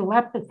like a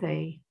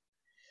telepathy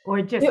or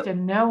just it, a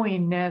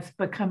knowingness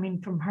but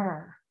coming from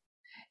her?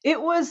 it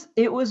was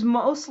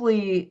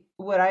mostly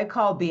what I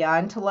call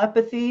beyond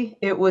telepathy.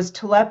 It was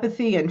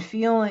telepathy and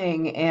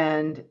feeling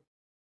and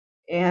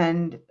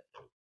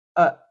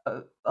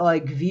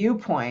like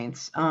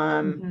viewpoints.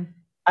 Mm-hmm.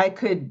 I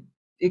could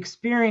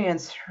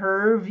experience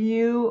her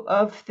view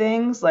of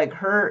things, like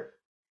her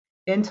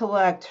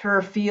intellect,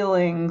 her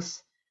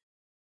feelings,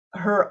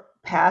 her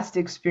past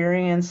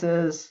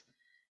experiences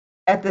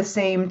at the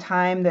same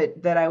time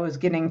that I was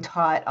getting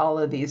taught all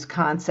of these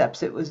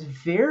concepts. It was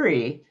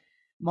very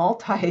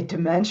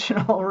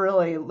multi-dimensional,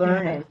 really Yeah.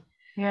 learning.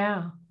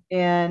 Yeah.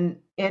 And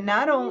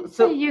not You only say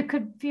so you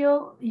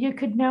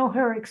could know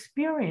her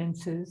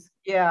experiences.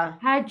 yeah,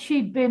 Had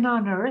she been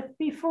on Earth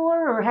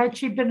before or had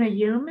she been a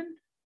human?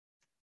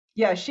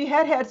 yeah, she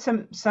had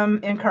some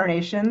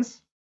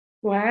incarnations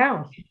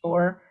Wow.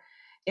 before,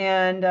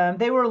 and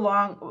they were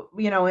long,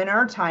 in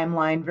our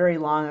timeline, very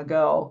long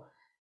ago.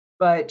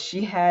 But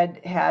she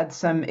had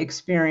some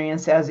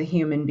experience as a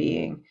human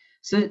being.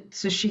 So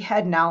she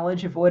had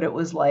knowledge of what it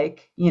was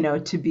like,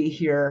 to be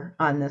here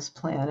on this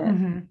planet,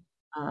 Hmm.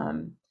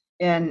 um,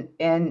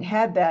 and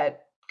had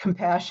that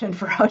compassion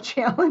for how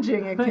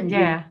challenging it can be.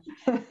 Yeah.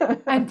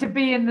 And to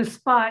be in the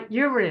spot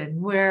you're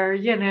in where,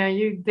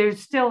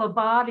 there's still a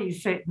body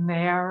sitting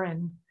there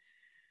and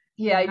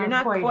Yeah, you're you're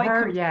not not quite quite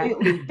her yet.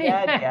 completely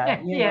dead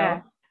yet.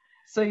 Yeah.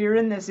 So you're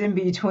in this in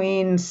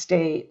between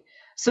state.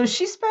 So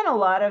she spent a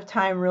lot of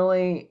time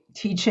really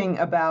teaching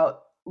about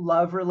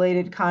love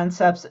related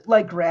concepts,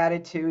 like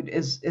gratitude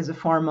is a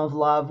form of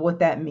love, what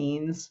that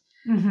means,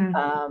 Hmm.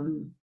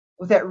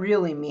 what that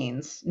really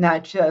means,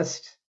 not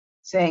just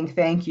saying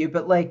thank you,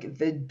 but like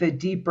the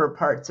deeper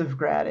parts of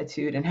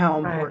gratitude and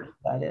how Right. important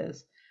that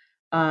is,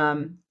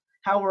 um,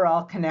 how we're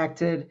all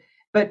connected,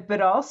 but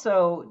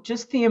also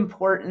just the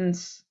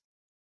importance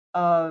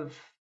of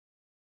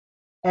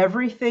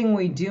everything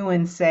we do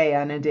and say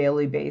on a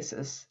daily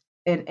basis.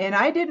 And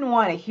I didn't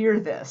want to hear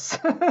this.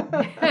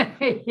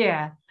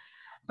 Yeah.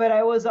 But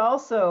I was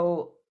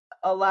also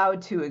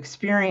allowed to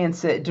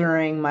experience it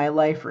during my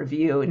life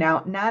review.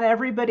 Now, not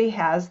everybody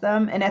has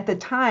them, and at the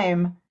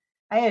time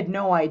I had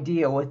no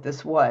idea what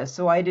this was,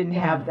 so I didn't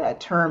Yeah. have that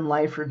term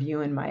life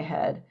review in my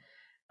head.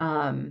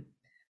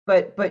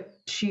 but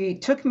she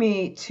took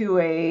me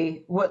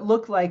to what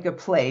looked like a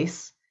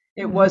place.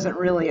 It Mhm. wasn't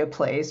really a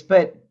place,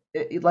 but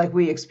like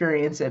we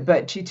experience it.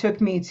 But she took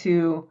me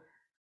to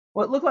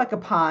what looked like a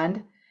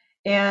pond,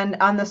 and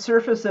on the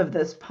surface of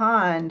this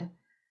pond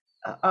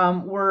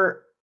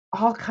were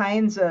all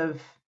kinds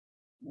of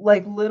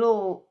like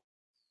little,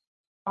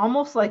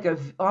 almost like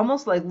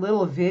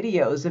little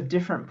videos of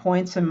different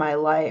points in my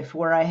life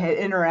where I had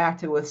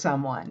interacted with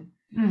someone.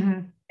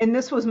 Mhm. And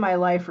this was my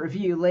life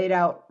review laid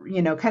out,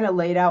 kind of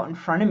laid out in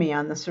front of me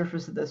on the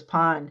surface of this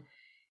pond.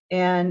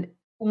 And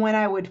when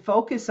I would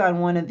focus on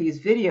one of these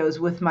videos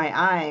with my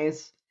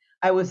eyes,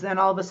 I was then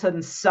all of a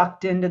sudden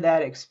sucked into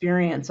that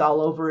experience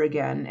all over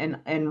again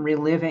and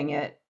reliving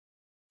it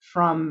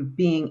from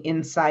being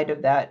inside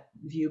of that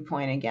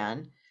viewpoint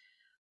again.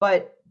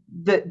 But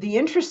the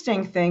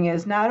interesting thing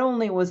is not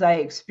only was I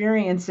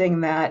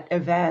experiencing that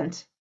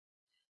event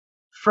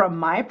from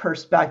my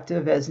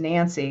perspective as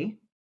Nancy,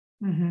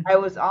 Mhm. I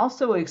was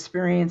also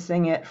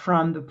experiencing it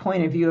from the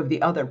point of view of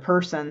the other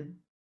person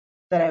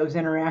that I was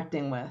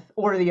interacting with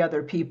or the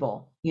other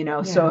people, So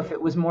Yeah. if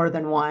it was more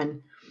than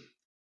one,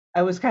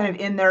 I was kind of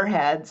in their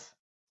heads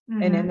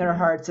and in Mhm. their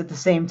hearts at the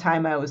same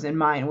time I was in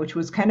mine, which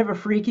was kind of a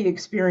freaky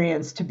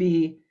experience to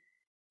be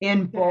in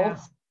Yeah.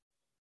 both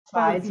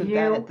Both sides of that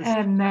you at the same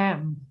and time.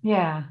 them.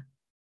 Yeah.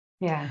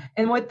 Yeah.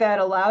 And what that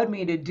allowed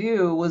me to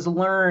do was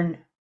learn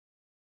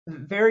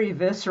very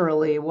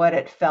viscerally what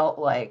it felt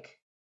like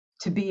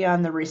to be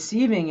on the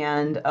receiving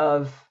end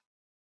of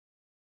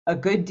a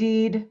good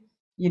deed,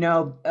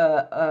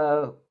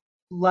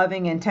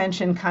 loving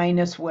intention,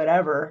 kindness,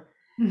 whatever.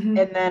 Mhm.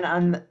 And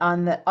then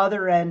on the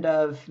other end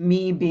of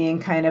me being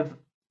kind of,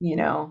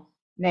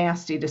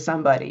 nasty to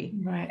somebody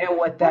Right. and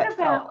what that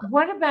felt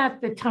What about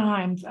the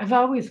times? I've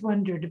always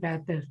wondered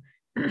about this.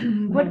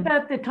 What like.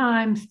 about the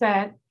times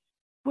that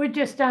we're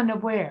just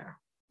unaware?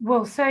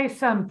 We'll say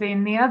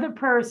something, the other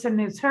person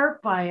is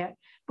hurt by it,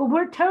 but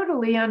we're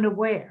totally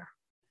unaware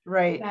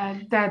Right,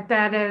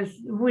 that is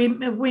we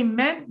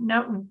meant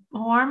no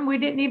harm. We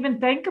didn't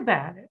even think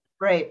about it.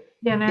 right.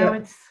 Yep.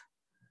 It's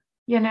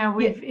Yeah,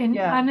 we've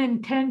yeah,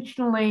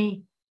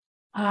 unintentionally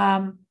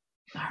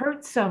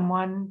hurt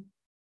someone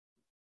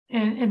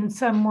in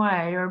some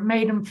way or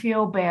made them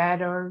feel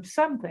bad or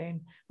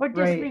something or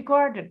right.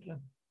 disregarded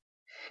them.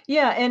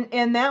 Yeah,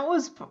 and that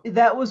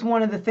was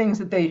one of the things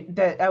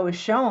that I was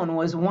shown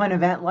was one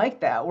event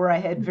like that where I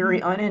had very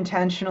Mhm.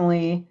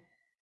 unintentionally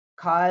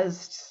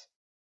caused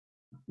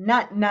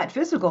not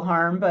physical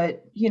harm,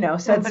 but said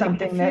Somebody to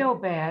something that feel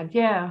bad.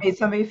 Yeah. made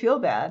somebody feel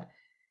bad.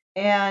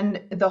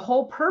 And the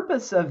whole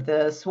purpose of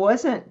this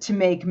wasn't to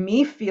make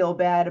me feel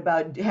bad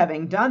about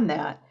having done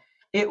that.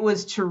 It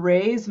was to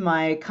raise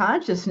my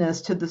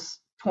consciousness to this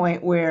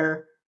point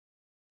where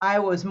I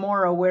was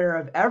more aware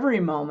of every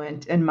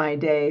moment in my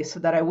day so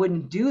that I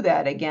wouldn't do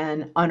that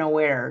again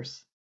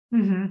unawares.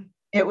 Mm-hmm.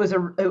 It was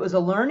a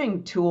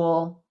learning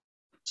tool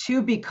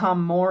to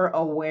become more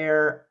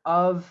aware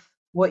of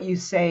what you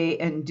say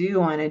and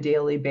do on a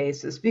daily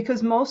basis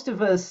because most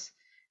of us,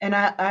 and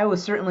I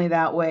was certainly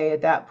that way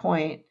at that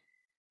point,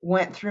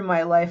 went through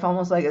my life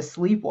almost like a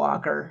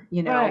sleepwalker,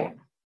 Right.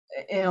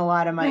 in a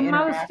lot of my And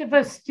most interactions. of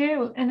us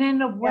do. And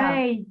in a Yeah.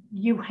 way,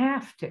 you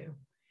have to,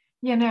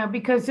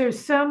 because there's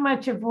so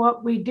much of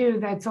what we do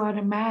that's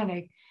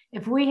automatic.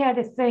 If we had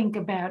to think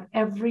about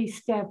every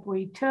step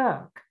we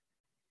took,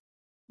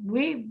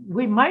 we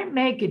might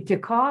make it to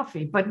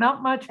coffee, but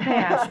not much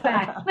past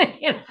that.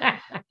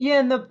 Yeah,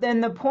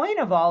 and the point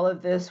of all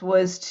of this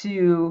was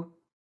to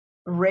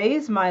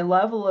raise my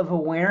level of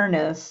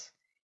awareness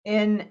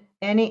in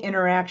any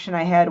interaction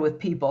I had with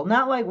people.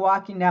 Not like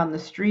walking down the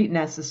street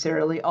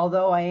necessarily,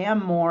 although I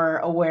am more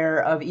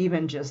aware of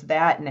even just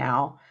that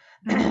now.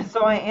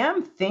 So I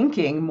am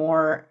thinking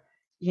more,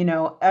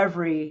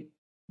 every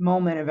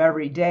moment of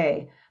every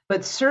day,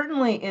 but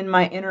certainly in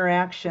my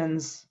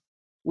interactions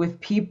with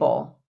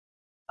people,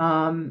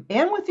 and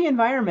with the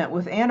environment,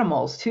 with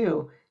animals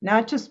too,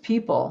 not just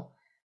people,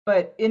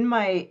 but in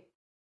my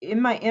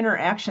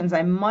interactions,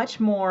 I'm much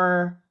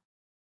more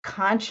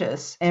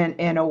conscious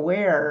and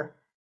aware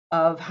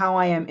of how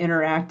I am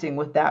interacting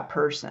with that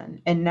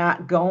person and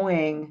not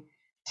going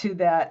to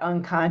that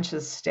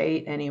unconscious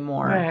state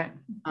anymore. Right.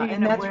 Being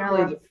And that's aware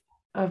really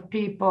of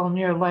people in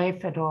your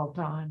life at all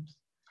times.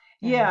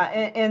 yeah,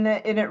 and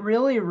it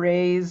really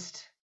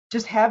raised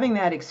just having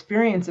that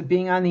experience of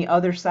being on the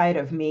other side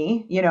of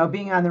me,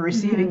 being on the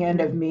receiving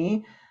end of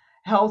me,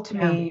 helped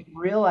Yeah. me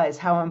realize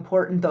how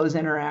important those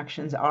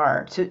interactions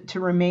are to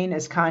remain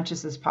as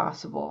conscious as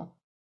possible.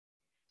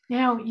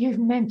 Now, you've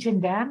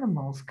mentioned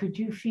animals. Could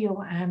you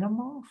feel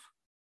animals?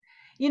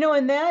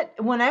 And that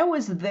when I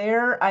was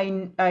there,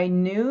 I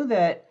knew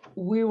that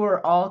we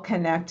were all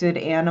connected,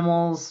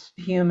 animals,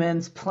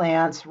 humans,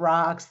 plants,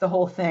 rocks, the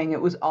whole thing.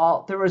 It was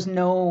all there was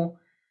no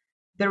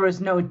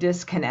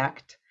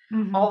disconnect.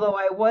 Mm-hmm. Although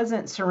I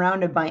wasn't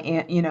surrounded by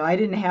I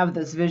didn't have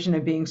this vision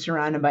of being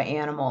surrounded by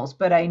animals,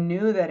 but I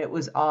knew that it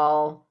was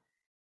all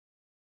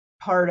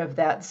part of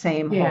that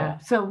same Yeah. whole.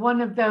 So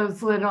one of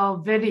those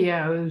little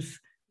videos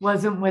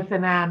wasn't with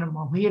an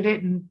animal. You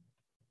didn't.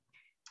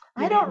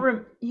 You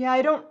didn't.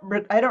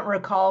 I don't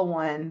recall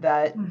one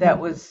that Hmm.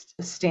 was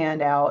a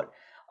standout.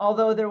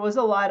 Although there was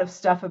a lot of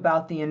stuff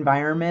about the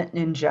environment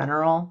in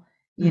general,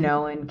 Hmm.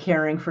 and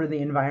caring for the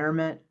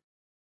environment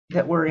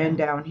that we're in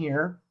Yeah. down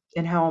here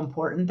and how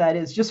important that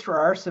is just for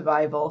our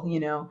survival,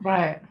 Right.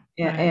 Right.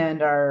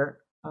 and our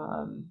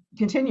Yeah.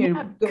 continued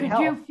good Could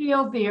you health.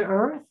 feel the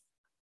earth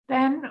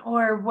then,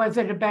 or was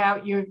it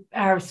about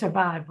our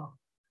survival?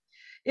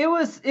 It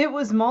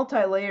was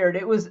multi-layered.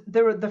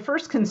 The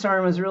first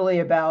concern was really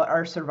about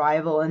our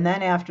survival, and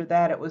then after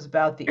that it was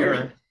about the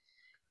earth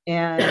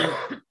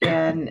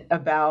and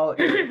about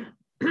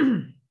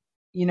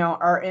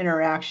our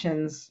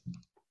interactions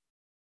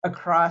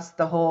across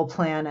the whole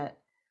planet.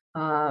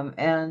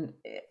 And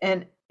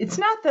it's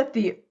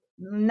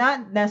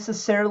not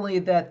necessarily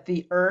that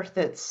the earth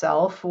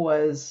itself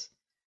was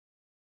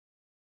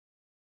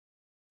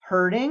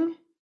hurting.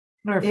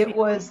 or It feeling?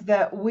 was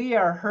that we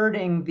are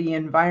hurting the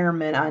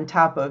environment on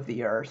top of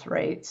the earth,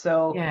 right?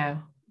 So Yeah.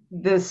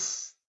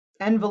 this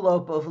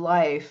envelope of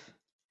life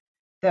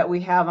that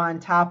we have on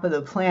top of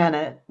the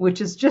planet,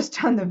 which is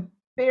just on the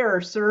bare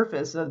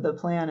surface of the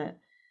planet,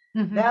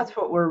 Hmm. that's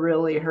what we're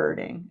really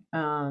hurting.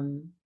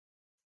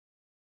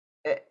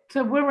 It-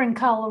 So we're in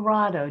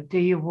Colorado. Do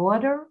you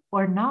water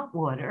or not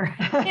water?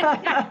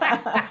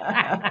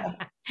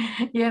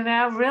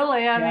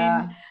 Really, I mean,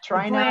 yeah, the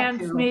try not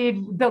plants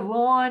to. the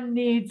lawn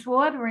needs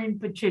watering,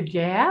 but should you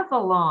have a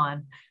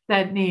lawn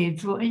that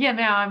needs, I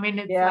mean,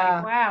 it's like,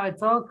 Yeah, wow,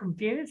 it's all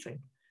confusing.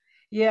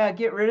 yeah,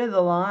 get rid of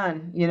the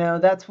lawn.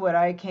 That's what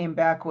I came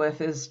back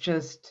with is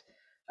just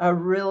a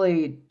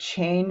really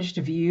changed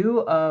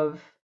view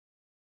of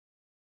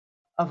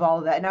all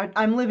of that. Now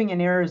I'm living in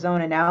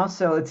Arizona now,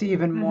 so it's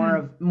even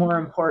Hmm. more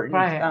important.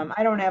 Right.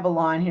 I don't have a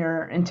lawn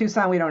here in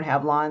Tucson. We don't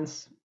have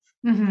lawns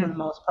for the Hmm.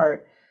 most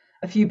part.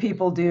 A few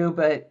people do,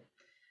 but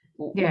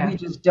we Yeah.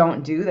 just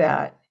don't do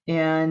that.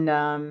 And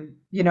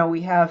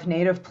we have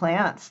native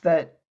plants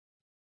that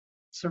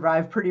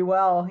survive pretty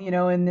well,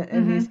 in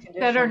Hmm. these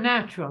That are conditions.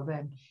 natural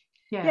then.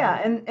 Yeah.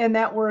 Yeah, and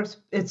that works.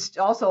 It's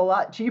also a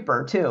lot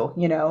cheaper too.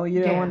 You don't want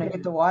Yeah. to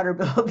get the water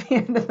bill at the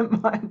end of the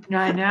month.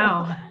 I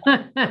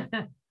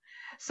know.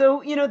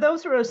 So,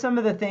 those were some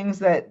of the things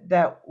that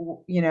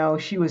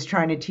she was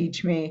trying to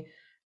teach me.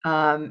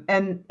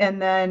 And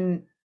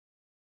then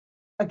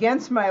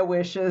against my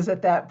wishes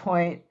at that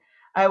point,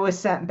 I was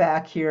sent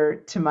back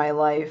here to my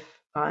life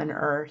on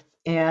Earth,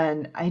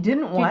 and I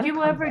didn't Did want to you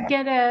come ever back.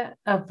 get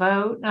a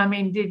vote? I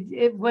mean,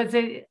 was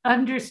it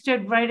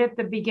understood right at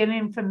the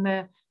beginning from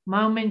the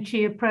moment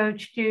she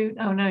approached you?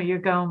 Oh no, you're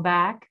going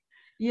back.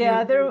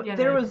 Yeah, You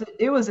know,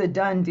 it was a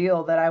done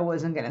deal that I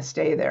wasn't going to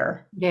stay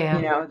there,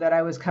 yeah, that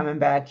I was coming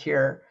back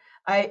here.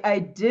 I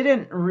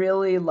didn't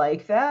really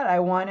like that. I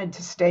wanted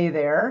to stay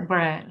there,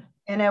 right.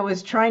 and I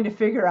was trying to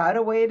figure out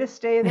a way to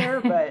stay there,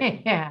 but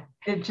Yeah,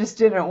 it just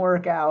didn't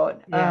work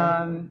out.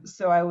 yeah.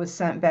 So I was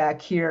sent back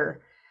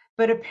here.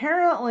 But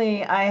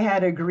apparently, I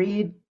had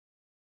agreed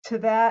to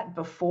that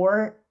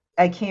before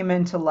I came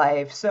into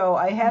life. So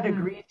I had Hmm.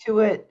 agreed to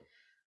it,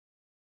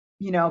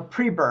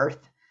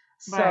 pre-birth.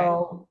 Right.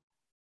 So,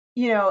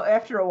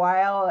 after a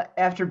while,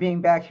 after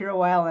being back here a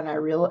while, and I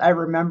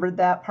remembered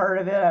that part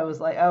of it, I was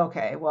like,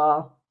 okay,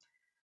 well,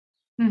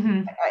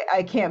 Hmm.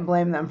 I can't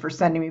blame them for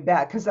sending me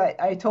back because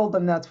I told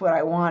them that's what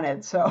I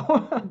wanted. So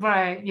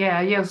Right.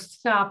 Yeah. You'll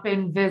stop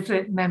and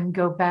visit and then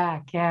go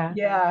back. Yeah.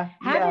 yeah,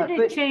 How yeah. did it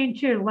But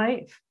change your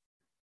life?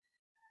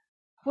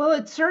 well,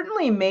 it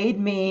certainly made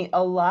me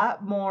a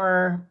lot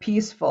more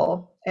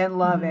peaceful and Hmm.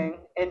 loving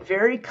and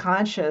very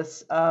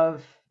conscious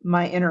of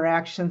my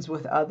interactions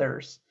with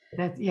others.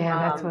 That's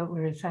Um, what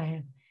we were saying.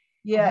 And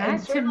yeah, and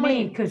that to me,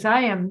 certainly because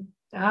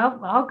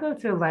I'll go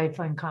through life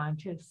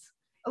unconscious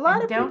a lot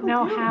and of don't people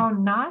know do. how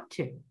not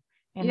to,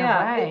 in a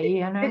Yeah, way,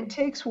 it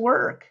takes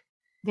work.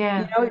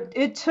 Yeah.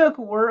 It took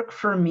work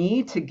for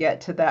me to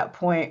get to that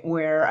point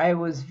where I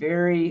was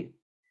very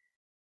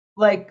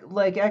like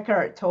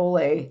Eckhart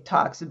Tolle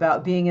talks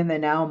about being in the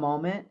now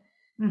moment.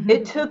 It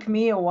Hmm. took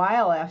me a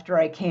while after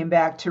I came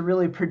back to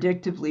really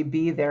predictably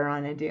be there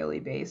on a daily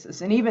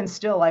basis. And even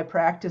still, I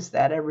practice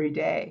that every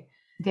day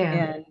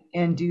Yeah.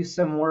 and do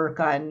some work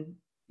on,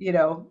 you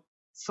know,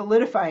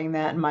 solidifying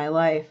that in my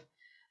life.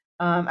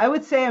 I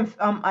would say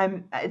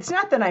it's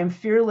not that I'm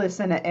fearless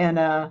and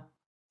a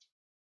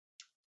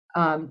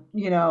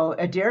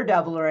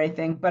daredevil or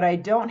anything, but I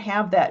don't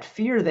have that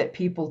fear that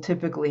people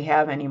typically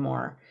have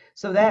anymore.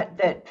 So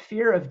that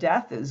fear of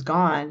death is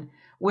gone,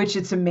 which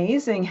it's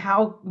amazing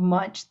how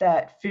much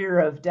that fear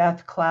of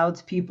death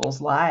clouds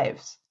people's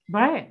lives.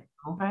 Right.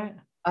 Right.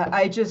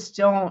 I just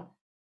don't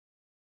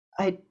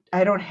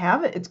I don't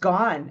have it. It's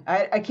gone.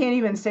 I can't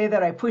even say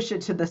that I push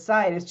it to the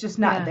side. It's just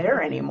not Yeah. there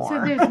So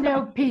anymore. there's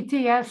no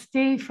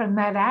PTSD from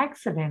that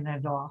accident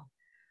at all.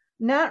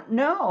 Not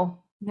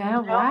no.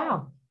 No. No.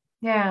 Wow.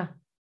 Yeah.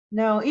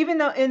 No, even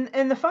though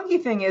and the funky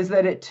thing is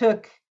that it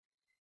took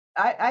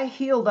I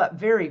healed up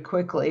very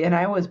quickly and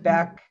I was Mhm.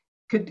 back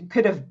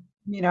could have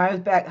I was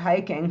back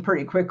hiking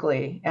pretty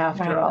quickly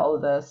after Right. all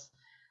of this.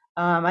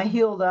 I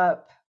healed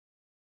up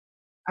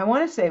I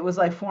want to say it was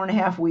like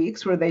 4.5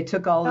 weeks where they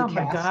took all the Oh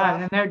my casts God.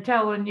 off. And they're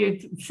telling you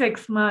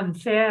 6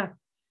 months. Yeah.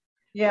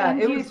 Yeah,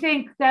 And it do you was.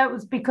 think that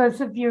was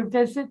because of your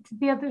visit to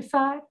the other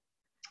side?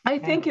 I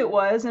think it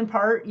was in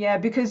part, yeah,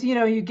 because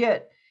you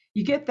get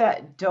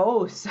that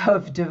dose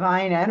of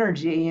divine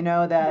energy,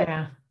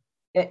 that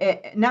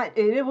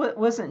Yeah.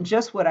 wasn't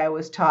just what I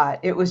was taught.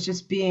 It was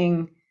just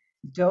being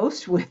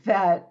dosed with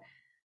that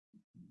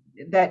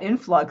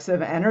influx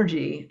of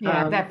energy.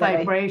 Yeah. That That I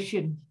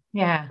vibration.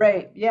 Yeah.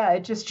 Right, yeah,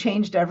 it just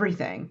changed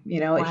everything.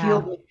 It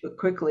healed Wow. me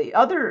quickly.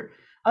 Other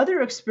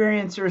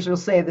experiencers will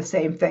say the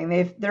same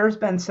thing. There's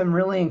been some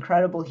really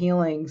incredible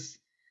healings,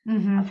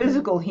 Hmm.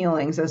 physical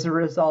healings as a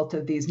result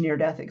of these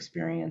near-death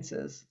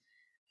experiences.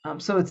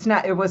 So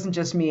it wasn't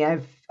just me.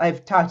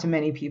 I've talked to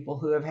many people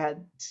who have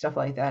had stuff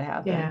like that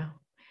happen. Yeah.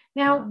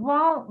 Now,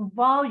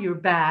 while you're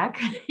back,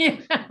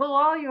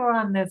 while you're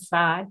on this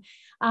side,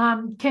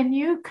 can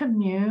you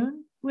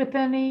commune with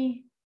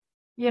any,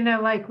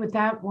 like with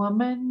that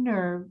woman,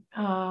 or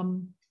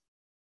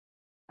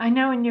I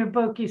know in your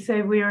book you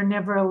say we are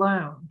never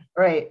alone.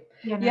 Right.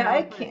 You Yeah, know,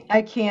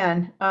 I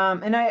can.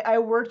 And I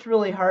worked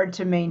really hard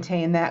to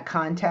maintain that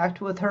contact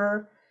with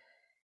her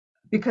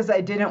because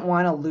I didn't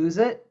want to lose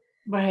it.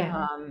 right.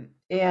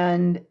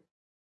 And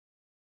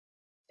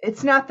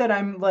it's not that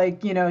I'm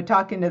like,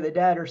 talking to the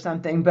dead or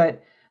something,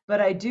 but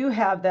I do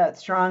have that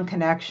strong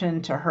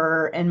connection to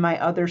her and my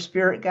other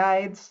spirit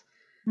guides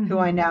who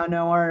I Mhm. now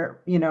know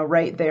are,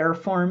 right there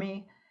for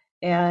me.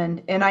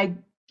 And I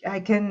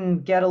can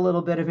get a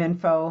little bit of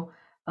info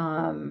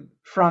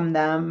from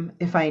them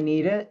if I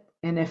need it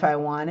and if I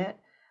want it.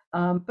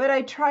 But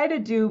I try to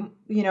do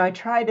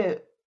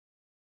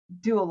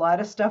a lot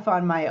of stuff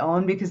on my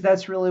own because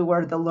that's really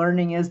where the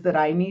learning is that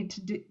I need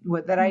to do.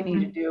 What that I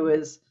need to Mhm. do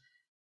is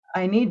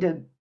I need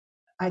to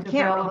I can't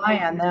Develop rely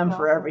it on them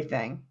for yourself.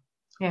 everything.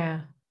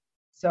 Yeah.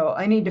 So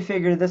I need to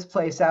figure this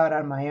place out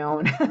on my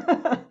own.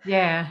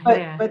 Yeah. But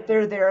Yeah.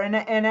 they're there,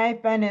 and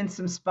I've been in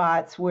some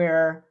spots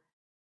where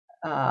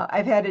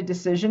I've had a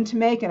decision to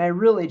make, and I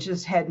really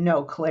just had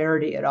no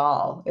clarity at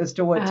all as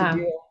to what to Uh,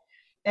 do.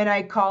 And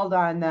I called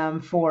on them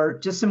for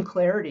just some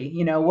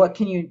clarity. What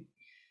can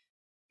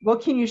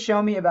you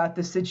show me about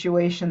the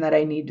situation that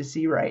I need to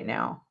see right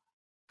now?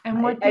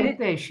 and what I did didn't.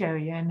 they show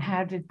you, and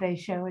how did they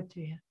show it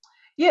to you?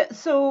 Yeah.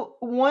 So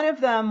one of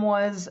them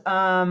was,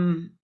 I'll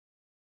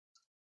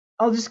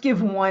just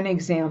give one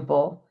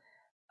example.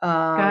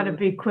 Got to Um,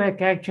 be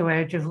quick. Actually,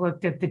 I just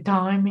looked at the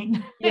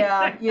timing.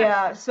 Yeah,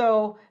 yeah.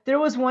 So there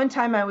was one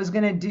time I was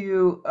going to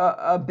do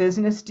a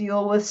business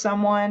deal with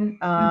someone,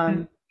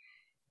 Mhm.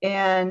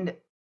 and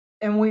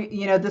we,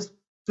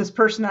 this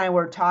person and I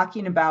were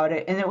talking about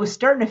it, and it was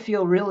starting to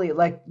feel really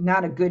like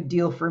not a good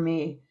deal for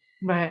me.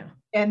 Right.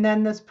 And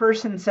then this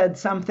person said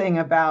something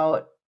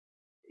about,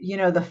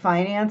 the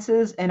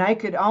finances, and I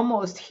could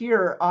almost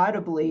hear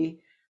audibly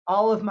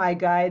all of my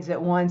guides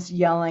at once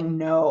yelling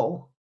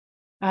no.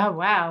 Oh,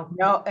 wow.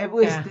 No, it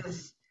was Yeah.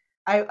 this.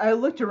 I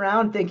looked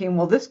around thinking,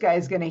 well, this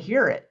guy's going to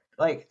hear it.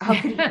 Like, how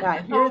could he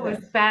not Oh, hear it was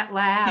this? that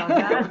loud,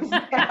 It was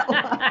that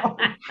loud.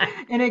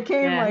 And it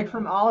came Yeah. like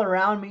from all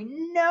around me,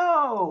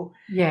 no.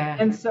 Yeah.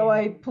 And so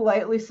I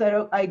politely said,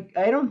 oh, I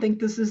don't think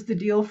this is the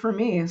deal for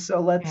me. So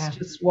let's Yeah.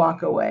 just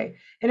walk away.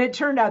 And it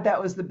turned out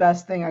that was the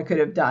best thing I could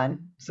have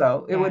done.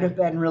 So it would Yeah. have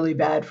been really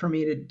bad for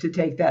me to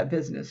take that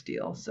business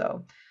deal.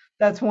 So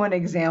that's one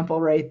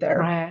example right there.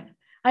 Right.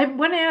 I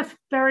want to ask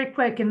very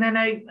quick, and then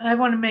I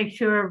want to make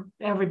sure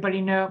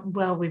everybody know.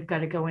 Well, we've got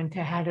to go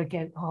into how to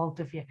get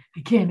hold of you.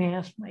 I can't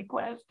ask my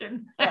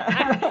question.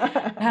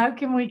 How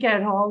can we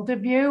get hold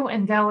of you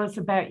and tell us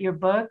about your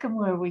book and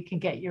where we can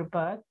get your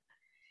book?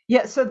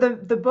 Yeah, so the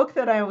book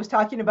that I was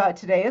talking about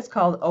today is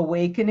called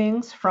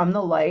Awakenings from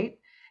the Light.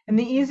 And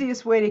the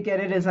easiest way to get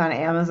it is on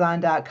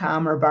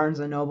Amazon.com or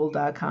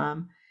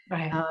BarnesandNoble.com.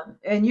 Right.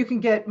 And you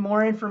can get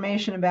more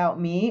information about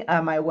me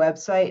on my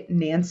website,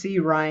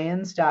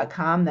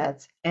 nancyrynes.com.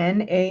 That's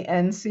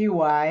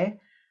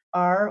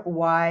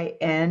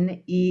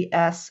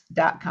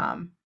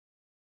NancyRynes.com.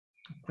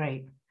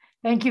 Great.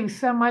 Thank you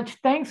so much.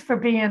 Thanks for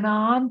being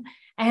on.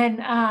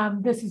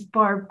 And this is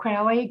Barb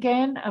Crowley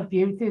again of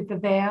View Through the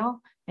Veil.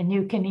 And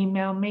you can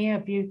email me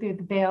at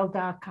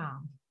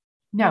viewthroughtheveil.com.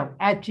 No,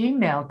 at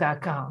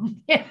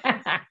gmail.com.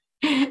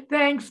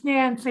 Thanks,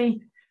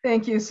 Nancy.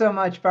 Thank you so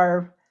much,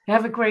 Barb.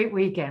 Have a great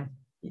weekend.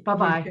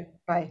 Bye-bye.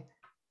 Bye.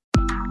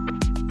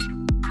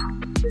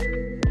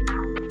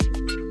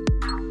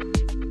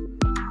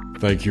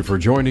 Thank you for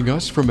joining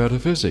us for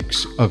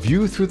Metaphysics, A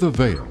View Through the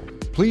Veil.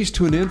 Please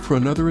tune in for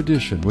another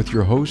edition with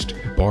your host,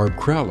 Barb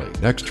Crowley,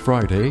 next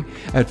Friday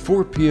at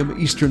 4 p.m.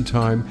 Eastern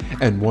Time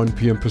and 1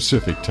 p.m.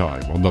 Pacific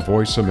Time on the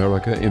Voice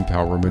America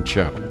Empowerment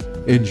Channel.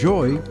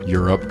 Enjoy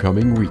your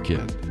upcoming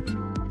weekend.